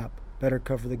 there's a cop. Better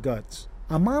cover the guts.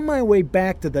 I'm on my way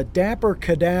back to the Dapper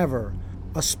Cadaver,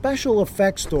 a special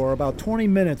effects store about 20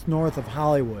 minutes north of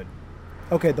Hollywood.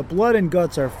 Okay, the blood and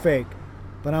guts are fake,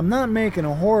 but I'm not making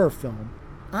a horror film.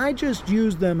 I just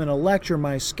used them in a lecture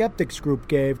my skeptics group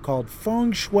gave called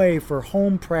Feng Shui for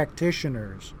Home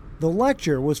Practitioners. The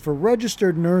lecture was for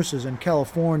registered nurses in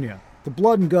California. The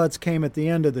blood and guts came at the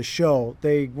end of the show.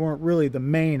 They weren't really the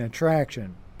main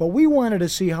attraction. But we wanted to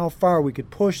see how far we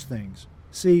could push things.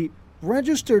 See,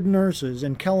 registered nurses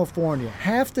in California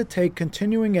have to take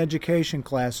continuing education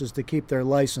classes to keep their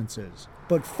licenses.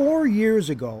 But 4 years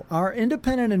ago, our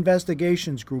independent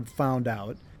investigations group found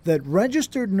out that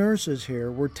registered nurses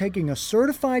here were taking a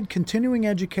certified continuing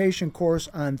education course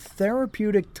on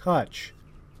therapeutic touch.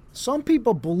 Some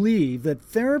people believe that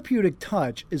therapeutic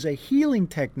touch is a healing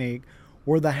technique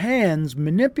where the hands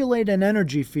manipulate an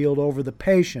energy field over the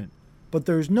patient, but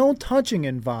there's no touching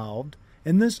involved,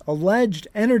 and this alleged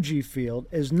energy field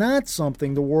is not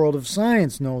something the world of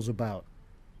science knows about.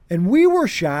 And we were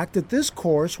shocked that this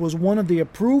course was one of the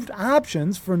approved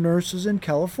options for nurses in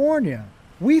California.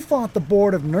 We thought the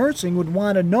Board of Nursing would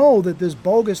want to know that this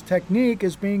bogus technique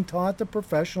is being taught to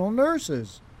professional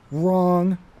nurses.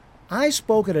 Wrong. I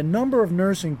spoke at a number of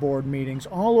nursing board meetings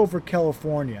all over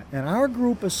California, and our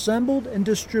group assembled and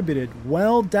distributed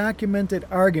well-documented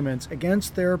arguments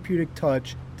against therapeutic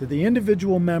touch to the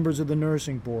individual members of the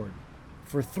nursing board.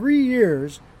 For 3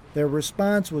 years, their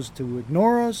response was to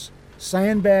ignore us,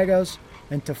 sandbag us,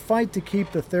 and to fight to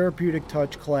keep the therapeutic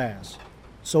touch class.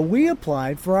 So we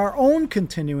applied for our own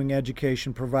continuing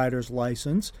education provider's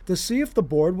license to see if the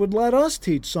board would let us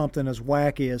teach something as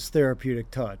wacky as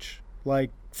therapeutic touch, like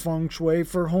feng shui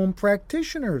for home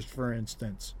practitioners, for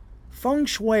instance. Feng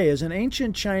shui is an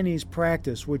ancient Chinese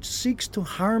practice which seeks to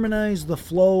harmonize the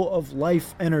flow of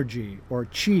life energy, or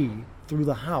qi, through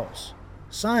the house.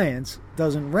 Science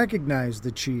doesn't recognize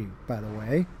the qi, by the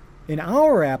way. In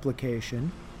our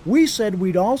application, we said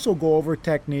we'd also go over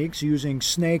techniques using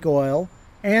snake oil,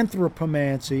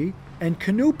 anthropomancy, and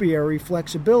canupiary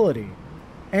flexibility.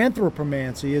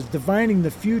 Anthropomancy is divining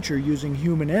the future using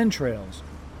human entrails.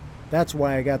 That's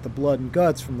why I got the blood and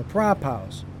guts from the prop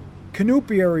house.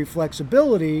 Canupiary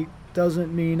flexibility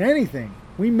doesn't mean anything.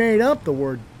 We made up the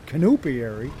word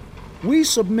canupiary. We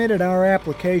submitted our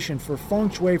application for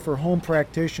feng shui for home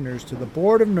practitioners to the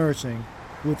Board of Nursing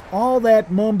with all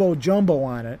that mumbo-jumbo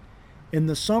on it in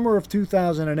the summer of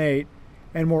 2008,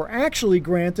 and were actually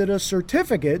granted a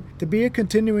certificate to be a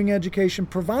continuing education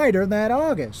provider that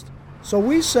August. So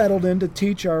we settled in to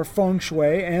teach our feng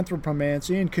shui,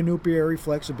 anthropomancy, and canupiary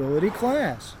flexibility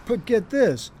class. But get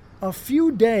this, a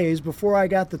few days before I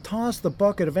got to toss the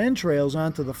bucket of entrails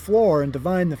onto the floor and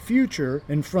divine the future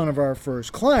in front of our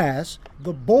first class,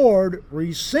 the board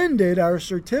rescinded our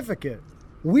certificate.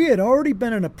 We had already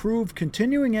been an approved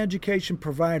continuing education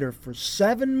provider for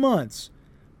 7 months,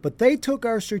 but they took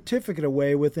our certificate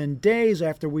away within days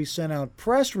after we sent out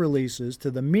press releases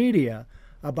to the media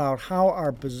about how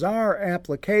our bizarre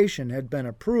application had been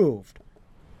approved.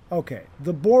 Okay,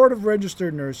 the Board of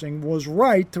Registered Nursing was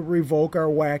right to revoke our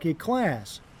wacky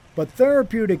class, but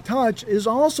therapeutic touch is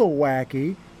also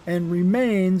wacky and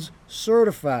remains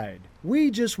certified.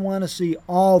 We just want to see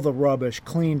all the rubbish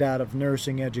cleaned out of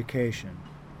nursing education.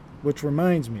 Which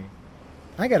reminds me,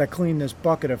 I gotta clean this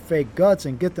bucket of fake guts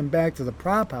and get them back to the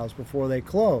prop house before they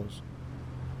close.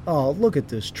 Oh, look at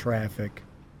this traffic.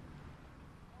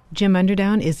 Jim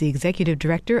Underdown is the executive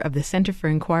director of the Center for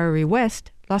Inquiry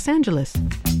West, Los Angeles.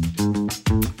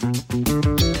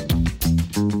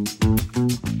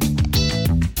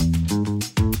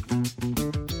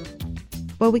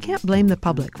 Well, we can't blame the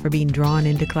public for being drawn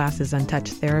into classes on touch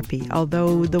therapy,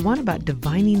 although the one about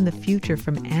divining the future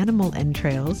from animal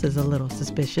entrails is a little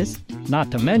suspicious. Not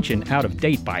to mention out of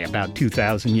date by about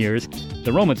 2,000 years.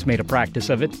 The Romans made a practice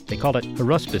of it. They called it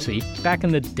haruspicy back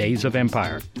in the days of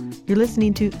empire. You're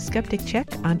listening to Skeptic Check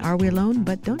on Are We Alone?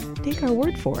 But don't take our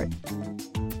word for it.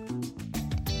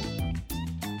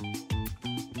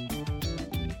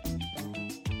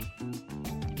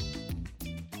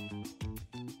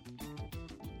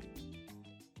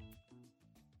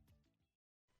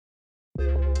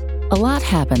 A lot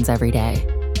happens every day.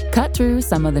 Cut through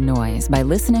some of the noise by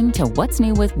listening to What's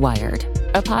New with Wired,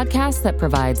 a podcast that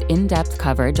provides in-depth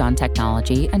coverage on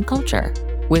technology and culture.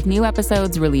 With new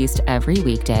episodes released every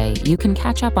weekday, you can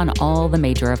catch up on all the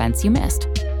major events you missed.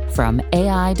 From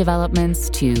AI developments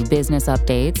to business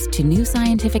updates to new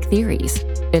scientific theories,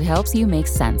 it helps you make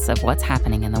sense of what's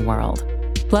happening in the world.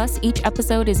 Plus, each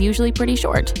episode is usually pretty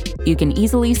short. You can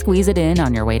easily squeeze it in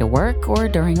on your way to work or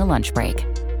during a lunch break.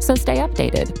 So stay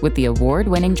updated with the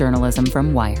award-winning journalism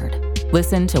from Wired.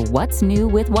 Listen to What's New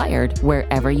with Wired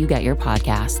wherever you get your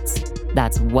podcasts.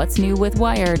 That's What's New with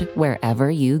Wired wherever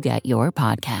you get your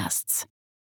podcasts.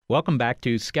 Welcome back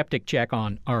to Skeptic Check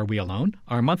on Are We Alone?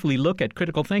 Our monthly look at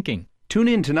critical thinking. Tune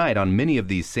in tonight on many of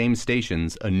these same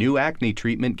stations. A new acne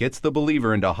treatment gets the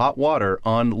believer into hot water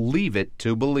on Leave It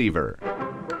to Believer.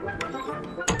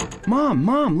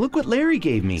 Mom, look what Larry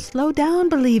gave me. Slow down,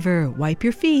 believer. Wipe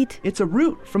your feet. It's a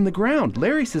root from the ground.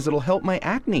 Larry says it'll help my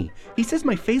acne. He says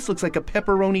my face looks like a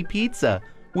pepperoni pizza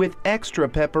with extra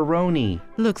pepperoni.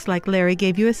 Looks like Larry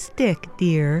gave you a stick,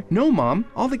 dear. No, Mom.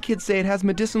 All the kids say it has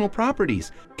medicinal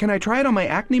properties. Can I try it on my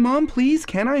acne, Mom, please?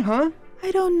 Can I, huh?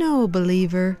 I don't know,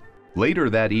 believer. Later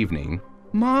that evening,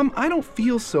 Mom, I don't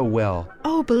feel so well.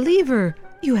 Oh, believer.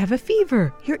 You have a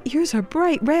fever. Your ears are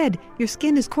bright red. Your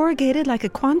skin is corrugated like a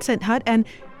Quonset hut, and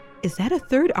is that a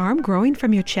third arm growing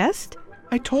from your chest?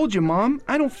 I told you, Mom,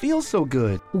 I don't feel so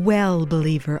good. Well,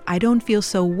 believer, I don't feel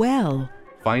so well.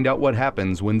 Find out what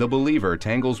happens when the believer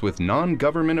tangles with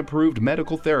non-government approved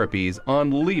medical therapies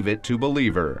on Leave It to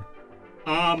Believer.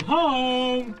 I'm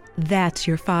home. That's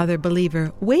your father,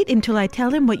 believer. Wait until I tell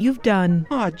him what you've done.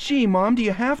 Aw, gee, Mom, do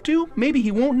you have to? Maybe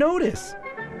he won't notice.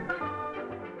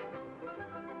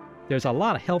 There's a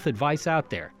lot of health advice out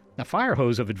there. A fire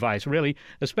hose of advice, really,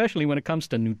 especially when it comes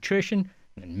to nutrition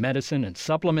and medicine and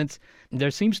supplements. There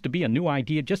seems to be a new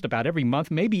idea just about every month,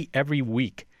 maybe every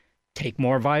week. Take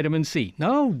more vitamin C.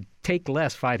 No, take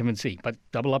less vitamin C, but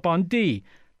double up on D.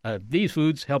 These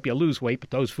foods help you lose weight, but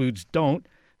those foods don't.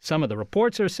 Some of the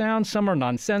reports are sound, some are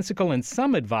nonsensical, and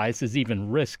some advice is even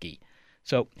risky.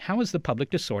 So how is the public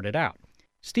to sort it out?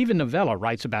 Steven Novella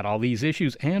writes about all these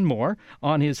issues and more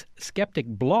on his Skeptic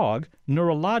blog,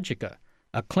 Neurologica.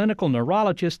 A clinical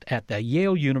neurologist at the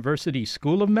Yale University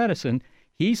School of Medicine,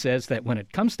 he says that when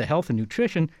it comes to health and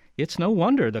nutrition, it's no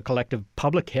wonder the collective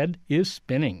public head is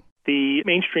spinning. The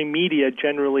mainstream media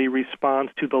generally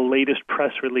responds to the latest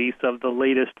press release of the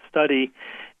latest study,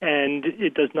 and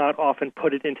it does not often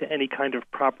put it into any kind of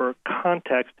proper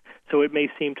context. So it may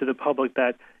seem to the public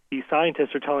that the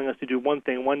scientists are telling us to do one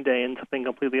thing one day and something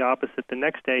completely opposite the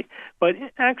next day. But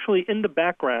actually, in the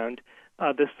background,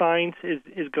 the science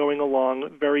is going along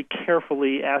very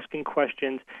carefully, asking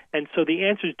questions, and so the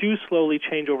answers do slowly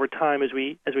change over time as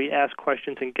we ask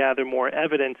questions and gather more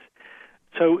evidence.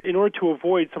 So in order to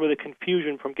avoid some of the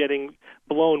confusion from getting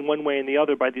blown one way and the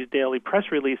other by these daily press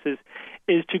releases,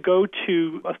 is to go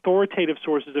to authoritative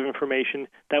sources of information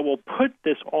that will put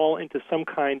this all into some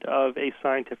kind of a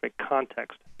scientific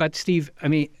context. But Steve, I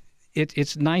mean,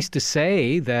 it's nice to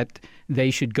say that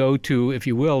they should go to, if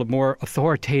you will, more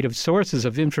authoritative sources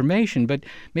of information, but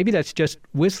maybe that's just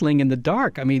whistling in the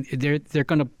dark. I mean, they're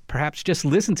going to perhaps just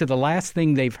listen to the last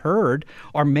thing they've heard,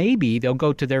 or maybe they'll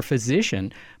go to their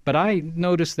physician. But I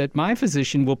noticed that my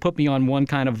physician will put me on one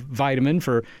kind of vitamin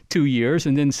for 2 years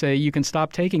and then say, you can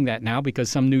stop taking that now because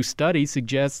some new study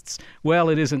suggests, well,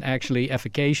 it isn't actually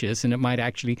efficacious and it might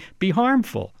actually be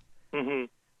harmful. Mm-hmm.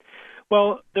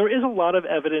 Well, there is a lot of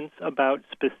evidence about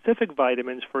specific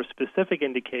vitamins for specific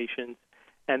indications,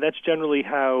 and that's generally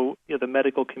how the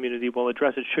medical community will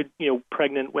address it. Should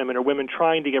pregnant women or women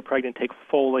trying to get pregnant take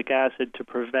folic acid to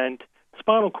prevent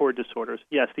spinal cord disorders?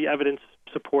 Yes, the evidence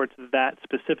supports that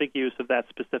specific use of that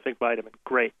specific vitamin.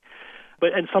 Great.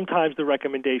 And sometimes the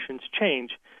recommendations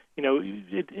change.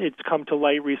 It's come to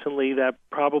light recently that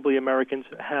probably Americans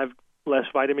have less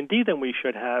vitamin D than we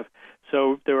should have.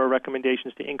 So there are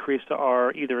recommendations to increase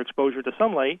our either exposure to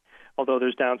sunlight, although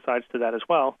there's downsides to that as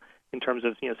well in terms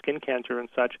of skin cancer and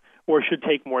such, or should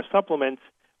take more supplements,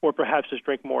 or perhaps just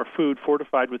drink more food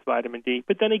fortified with vitamin D.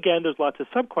 But then again, there's lots of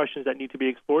sub-questions that need to be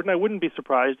explored, and I wouldn't be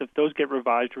surprised if those get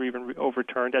revised or even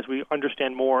overturned as we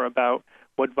understand more about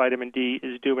what vitamin D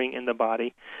is doing in the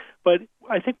body. But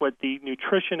I think what the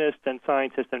nutritionists and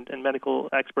scientists and medical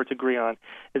experts agree on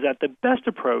is that the best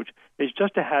approach is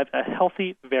just to have a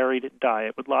healthy, varied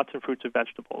diet with lots of fruits and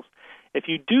vegetables. If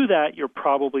you do that, you're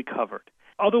probably covered.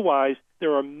 Otherwise,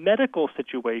 there are medical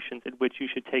situations in which you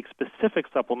should take specific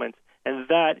supplements, and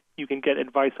that you can get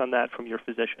advice on that from your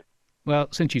physician. Well,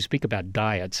 since you speak about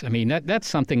diets, I mean, that's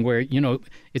something where,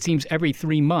 it seems every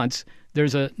 3 months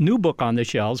there's a new book on the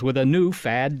shelves with a new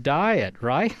fad diet,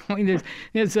 right? I mean,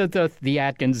 there's the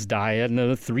Atkins diet and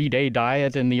the 3-day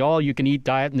diet and the all-you-can-eat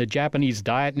diet and the Japanese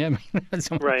diet. And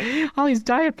right. All these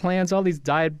diet plans, all these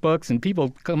diet books, and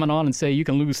people coming on and say you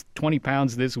can lose 20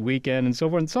 pounds this weekend and so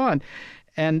forth and so on.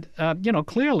 And,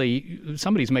 clearly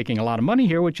somebody's making a lot of money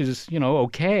here, which is,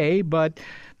 okay, but,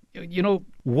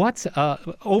 what's an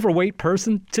overweight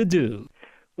person to do?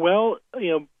 Well,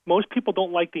 most people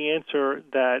don't like the answer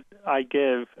that I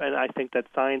give, and I think that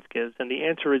science gives, and the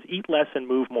answer is eat less and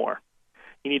move more.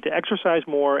 You need to exercise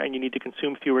more, and you need to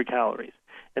consume fewer calories.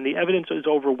 And the evidence is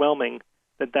overwhelming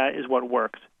that that is what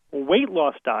works. Weight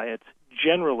loss diets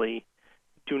generally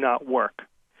do not work,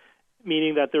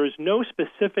 meaning that there is no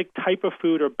specific type of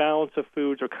food or balance of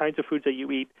foods or kinds of foods that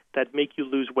you eat that make you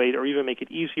lose weight or even make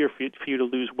it easier for you to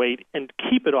lose weight and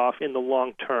keep it off in the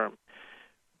long term.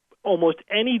 Almost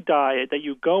any diet that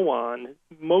you go on,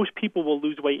 most people will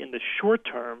lose weight in the short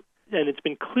term, and it's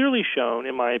been clearly shown,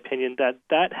 in my opinion,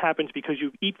 that happens because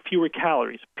you eat fewer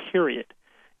calories, period.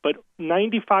 But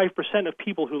 95% of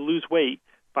people who lose weight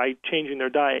by changing their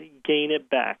diet gain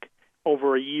it back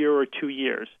over a year or 2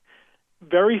 years.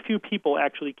 Very few people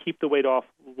actually keep the weight off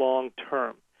long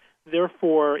term.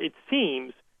 Therefore, it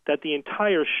seems that the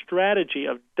entire strategy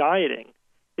of dieting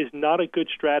is not a good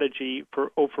strategy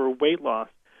for weight loss.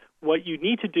 what you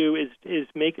need to do is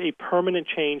make a permanent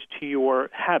change to your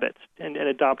habits and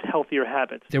adopt healthier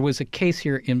habits. There was a case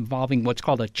here involving what's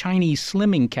called a Chinese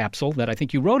slimming capsule that I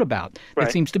think you wrote about. Right.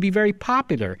 It seems to be very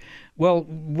popular. Well,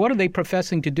 what are they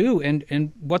professing to do,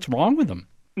 and what's wrong with them?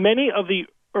 Many of the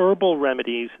herbal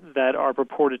remedies that are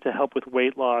purported to help with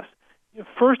weight loss,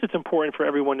 first, it's important for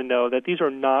everyone to know that these are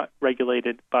not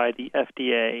regulated by the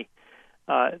FDA,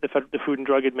 the Food and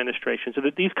Drug Administration, so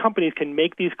that these companies can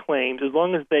make these claims as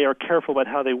long as they are careful about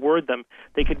how they word them.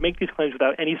 They could make these claims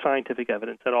without any scientific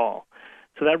evidence at all.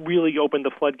 So that really opened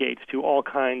the floodgates to all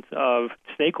kinds of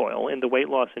snake oil in the weight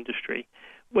loss industry.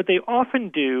 What they often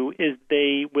do is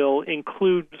they will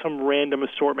include some random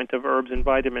assortment of herbs and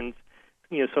vitamins,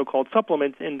 so-called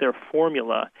supplements, in their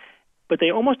formula. But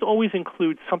they almost always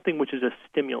include something which is a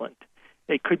stimulant.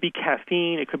 It could be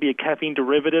caffeine. It could be a caffeine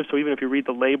derivative. So even if you read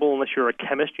the label, unless you're a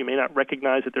chemist, you may not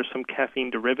recognize that there's some caffeine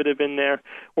derivative in there.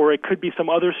 Or it could be some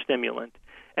other stimulant.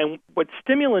 And what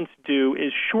stimulants do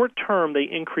is short-term, they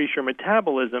increase your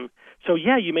metabolism. So,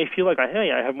 yeah, you may feel like,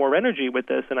 hey, I have more energy with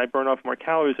this, and I burn off more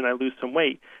calories, and I lose some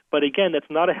weight. But again, that's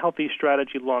not a healthy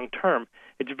strategy long-term.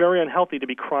 It's very unhealthy to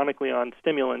be chronically on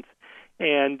stimulants.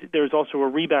 And there's also a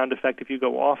rebound effect if you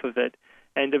go off of it,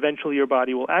 and eventually your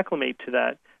body will acclimate to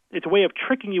that. It's a way of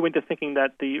tricking you into thinking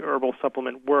that the herbal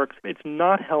supplement works. It's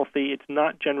not healthy. It's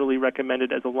not generally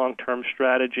recommended as a long-term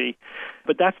strategy.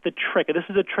 But that's the trick. And this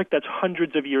is a trick that's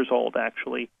hundreds of years old,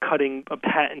 actually, cutting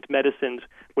patent medicines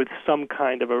with some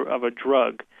kind of a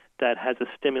drug that has a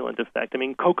stimulant effect. I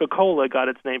mean, Coca-Cola got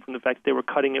its name from the fact that they were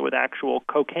cutting it with actual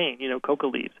cocaine, coca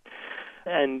leaves.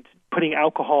 And putting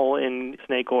alcohol in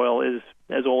snake oil is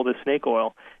as old as snake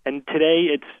oil. And today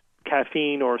it's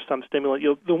caffeine or some stimulant.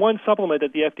 The one supplement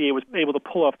that the FDA was able to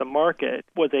pull off the market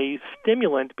was a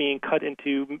stimulant being cut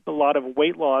into a lot of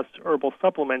weight loss herbal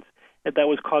supplements that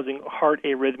was causing heart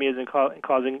arrhythmias and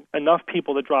causing enough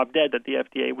people to drop dead that the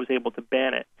FDA was able to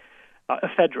ban it.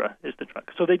 Ephedra is the drug.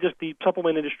 So the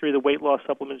supplement industry, the weight loss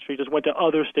supplement industry, just went to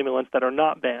other stimulants that are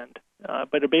not banned,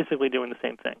 but are basically doing the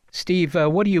same thing. Steve,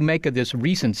 what do you make of this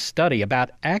recent study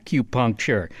about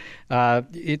acupuncture?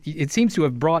 It seems to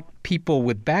have brought people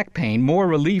with back pain more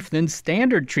relief than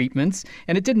standard treatments,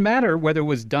 and it didn't matter whether it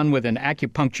was done with an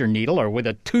acupuncture needle or with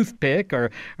a toothpick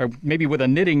or maybe with a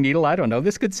knitting needle. I don't know.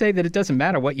 This could say that it doesn't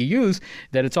matter what you use,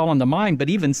 that it's all in the mind, but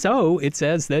even so, it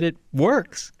says that it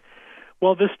works.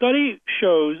 Well, the study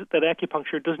shows that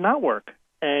acupuncture does not work,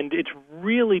 and it's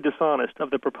really dishonest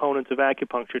of the proponents of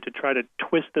acupuncture to try to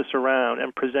twist this around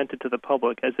and present it to the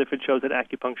public as if it shows that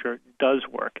acupuncture does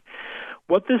work.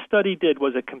 What this study did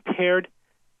was it compared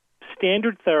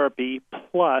standard therapy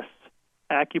plus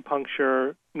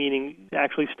acupuncture, meaning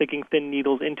actually sticking thin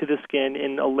needles into the skin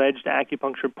in alleged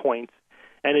acupuncture points,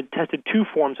 and it tested two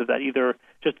forms of that, either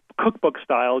just cookbook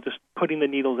style, just putting the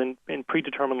needles in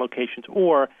predetermined locations,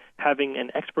 or having an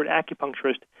expert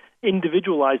acupuncturist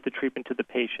individualize the treatment to the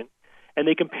patient. And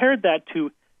they compared that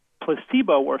to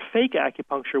placebo or fake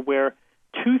acupuncture, where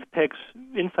toothpicks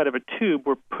inside of a tube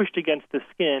were pushed against the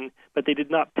skin, but they did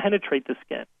not penetrate the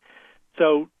skin.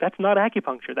 So that's not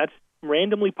acupuncture. That's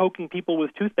randomly poking people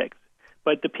with toothpicks.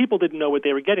 But the people didn't know what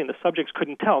they were getting. The subjects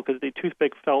couldn't tell because the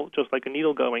toothpick felt just like a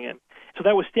needle going in. So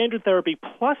that was standard therapy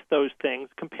plus those things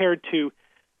compared to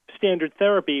standard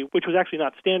therapy, which was actually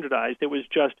not standardized. It was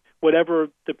just whatever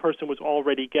the person was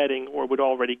already getting or would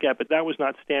already get, but that was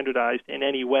not standardized in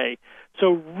any way.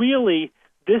 So really,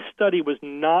 this study was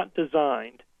not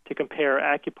designed to compare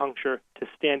acupuncture to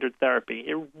standard therapy.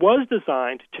 It was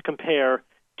designed to compare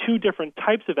two different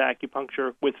types of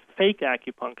acupuncture with fake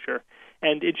acupuncture,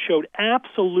 and it showed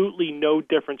absolutely no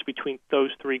difference between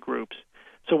those three groups.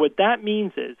 So what that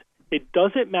means is it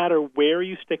doesn't matter where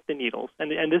you stick the needles, and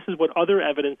this is what other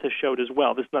evidence has showed as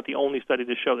well. This is not the only study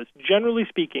to show this. Generally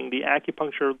speaking, the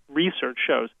acupuncture research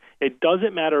shows it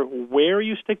doesn't matter where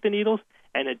you stick the needles,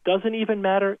 and it doesn't even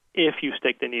matter if you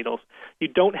stick the needles. You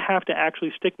don't have to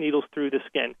actually stick needles through the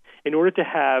skin in order to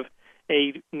have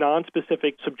a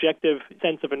nonspecific subjective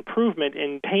sense of improvement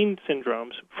in pain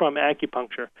syndromes from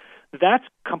acupuncture. That's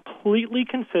completely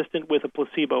consistent with a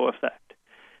placebo effect.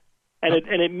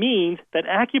 And it means that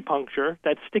acupuncture,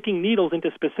 that sticking needles into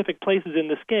specific places in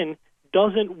the skin,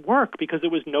 doesn't work because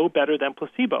it was no better than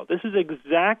placebo. This is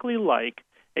exactly like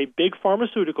a big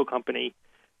pharmaceutical company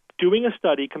doing a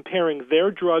study comparing their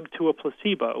drug to a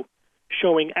placebo,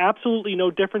 showing absolutely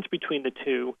no difference between the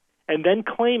two, and then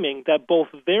claiming that both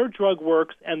their drug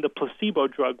works and the placebo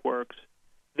drug works.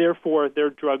 Therefore, their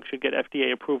drug should get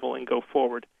FDA approval and go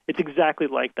forward. It's exactly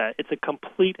like that. It's a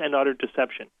complete and utter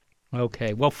deception.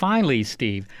 Okay. Well, finally,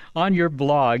 Steve, on your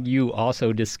blog, you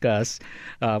also discuss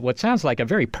what sounds like a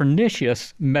very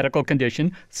pernicious medical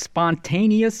condition,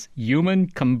 spontaneous human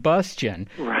combustion.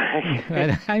 Right.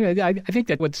 And I think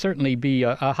that would certainly be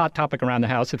a hot topic around the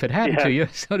house if it happened to you,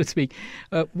 so to speak.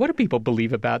 What do people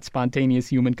believe about spontaneous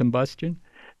human combustion?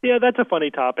 Yeah, that's a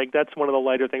funny topic. That's one of the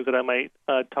lighter things that I might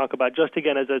talk about, just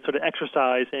again as a sort of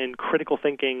exercise in critical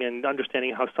thinking and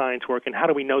understanding how science works and how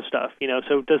do we know stuff.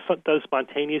 So does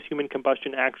spontaneous human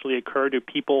combustion actually occur? Do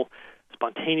people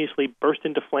spontaneously burst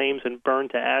into flames and burn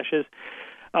to ashes?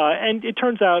 And it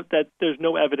turns out that there's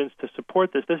no evidence to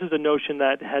support this. This is a notion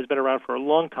that has been around for a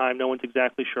long time. No one's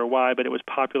exactly sure why, but it was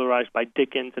popularized by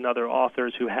Dickens and other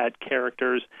authors who had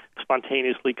characters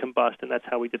spontaneously combust, and that's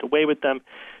how we did away with them.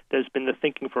 There's been the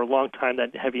thinking for a long time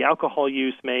that heavy alcohol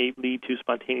use may lead to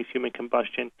spontaneous human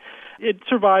combustion. It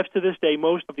survives to this day.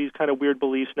 Most of these kind of weird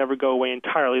beliefs never go away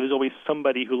entirely. There's always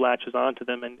somebody who latches onto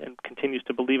them and continues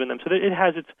to believe in them. So it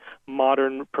has its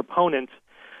modern proponents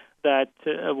that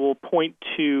will point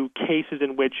to cases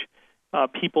in which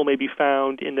people may be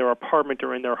found in their apartment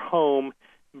or in their home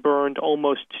burned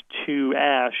almost to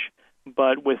ash,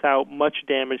 but without much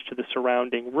damage to the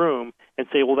surrounding room, and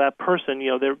say, well, that person,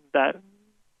 that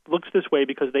looks this way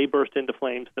because they burst into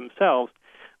flames themselves.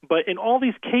 But in all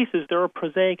these cases, there are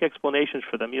prosaic explanations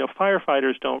for them.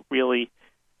 Firefighters don't really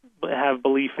have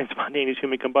belief in spontaneous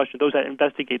human combustion, those that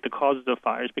investigate the causes of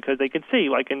fires, because they can see,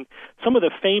 like in some of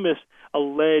the famous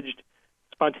alleged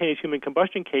spontaneous human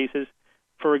combustion cases,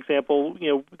 for example,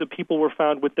 the people were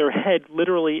found with their head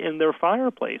literally in their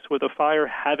fireplace where the fire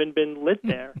hadn't been lit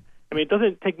there. I mean, it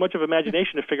doesn't take much of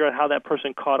imagination to figure out how that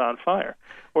person caught on fire.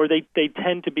 Or they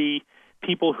tend to be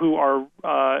people who are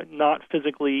not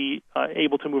physically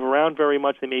able to move around very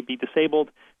much. They may be disabled.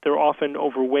 They're often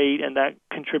overweight, and that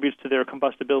contributes to their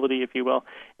combustibility, if you will.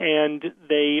 And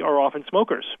they are often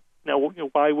smokers. Now,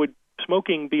 why would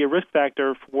smoking be a risk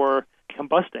factor for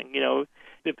combusting,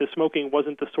 if the smoking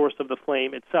wasn't the source of the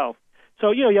flame itself?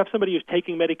 So, you have somebody who's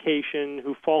taking medication,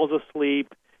 who falls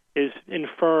asleep, is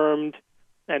infirmed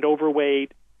and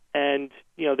overweight, and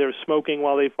they're smoking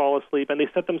while they fall asleep, and they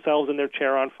set themselves in their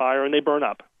chair on fire and they burn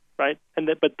up, right?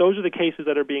 But those are the cases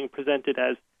that are being presented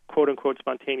as quote-unquote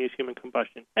spontaneous human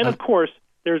combustion. And of course,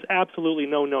 there's absolutely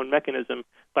no known mechanism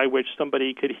by which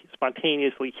somebody could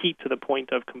spontaneously heat to the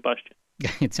point of combustion.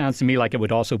 It sounds to me like it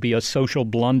would also be a social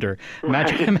blunder.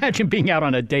 Imagine being out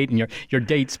on a date and your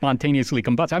date spontaneously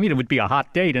combusts. I mean, it would be a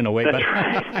hot date in a way, but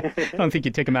I don't think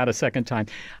you'd take them out a second time.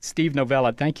 Steve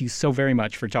Novella, thank you so very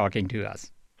much for talking to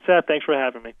us. Seth, thanks for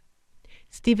having me.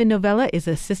 Steven Novella is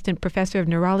assistant professor of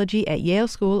neurology at Yale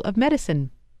School of Medicine.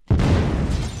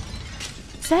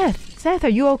 Seth, are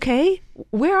you okay?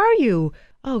 Where are you?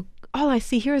 Oh, all I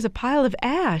see here is a pile of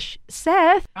ash.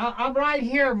 Seth! I'm right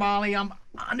here, Molly. I'm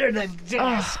under the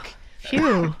desk.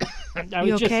 Phew.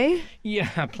 You okay?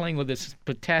 I'm playing with this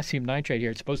potassium nitrate here.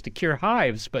 It's supposed to cure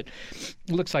hives, but it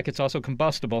looks like it's also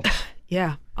combustible.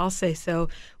 Yeah, I'll say so.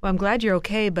 Well, I'm glad you're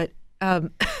okay, but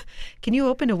can you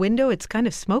open a window? It's kind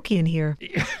of smoky in here.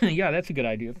 Yeah, that's a good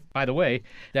idea. By the way,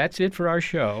 that's it for our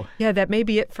show. Yeah, that may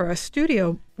be it for our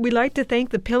studio. We'd like to thank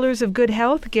the Pillars of Good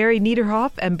Health, Gary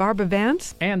Niederhoff and Barbara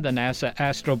Vance. And the NASA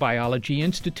Astrobiology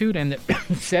Institute and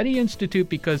the SETI Institute,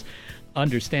 because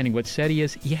understanding what SETI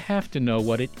is, you have to know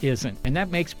what it isn't. And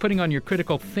that makes putting on your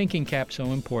critical thinking cap so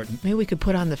important. Maybe we could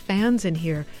put on the fans in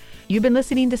here. You've been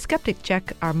listening to Skeptic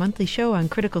Check, our monthly show on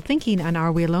critical thinking on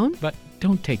Are We Alone? But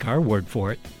don't take our word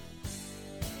for it.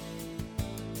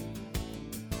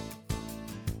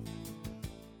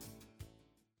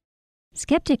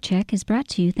 Skeptic Check is brought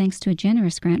to you thanks to a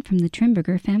generous grant from the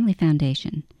Trimberger Family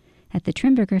Foundation. At the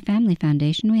Trimberger Family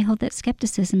Foundation, we hold that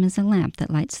skepticism is a lamp that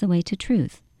lights the way to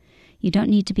truth. You don't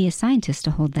need to be a scientist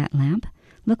to hold that lamp.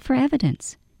 Look for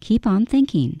evidence. Keep on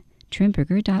thinking.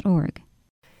 Trimberger.org.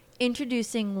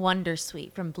 Introducing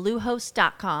Wondersuite from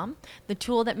Bluehost.com, the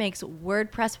tool that makes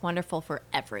WordPress wonderful for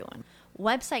everyone.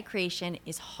 Website creation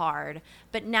is hard,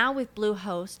 but now with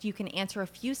Bluehost, you can answer a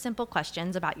few simple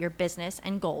questions about your business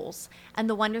and goals, and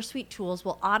the Wondersuite tools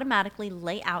will automatically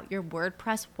lay out your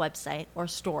WordPress website or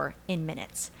store in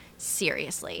minutes.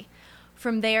 Seriously.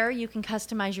 From there, you can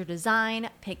customize your design,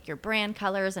 pick your brand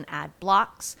colors, and add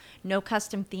blocks. No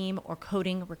custom theme or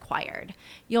coding required.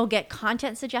 You'll get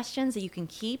content suggestions that you can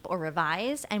keep or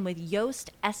revise, and with Yoast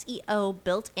SEO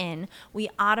built in,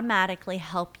 we automatically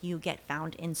help you get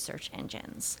found in search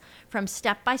engines. From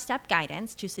step-by-step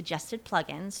guidance to suggested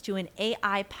plugins to an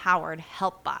AI-powered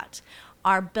help bot,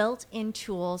 Our built-in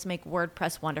tools make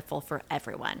WordPress wonderful for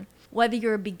everyone. Whether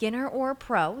you're a beginner or a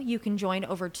pro, you can join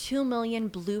over 2 million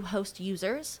Bluehost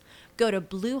users. Go to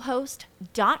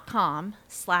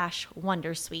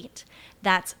bluehost.com/wondersuite.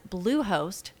 That's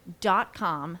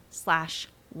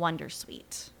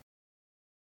bluehost.com/wondersuite.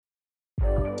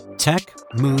 Tech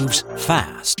moves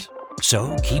fast,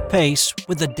 so keep pace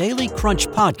with the Daily Crunch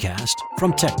podcast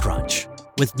from TechCrunch.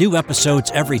 With new episodes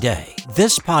every day,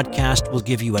 this podcast will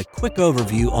give you a quick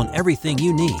overview on everything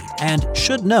you need and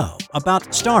should know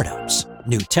about startups,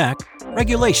 new tech,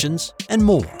 regulations, and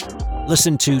more.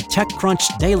 Listen to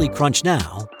TechCrunch Daily Crunch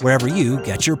now, wherever you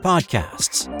get your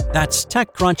podcasts. That's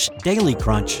TechCrunch Daily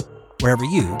Crunch, wherever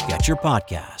you get your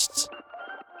podcasts.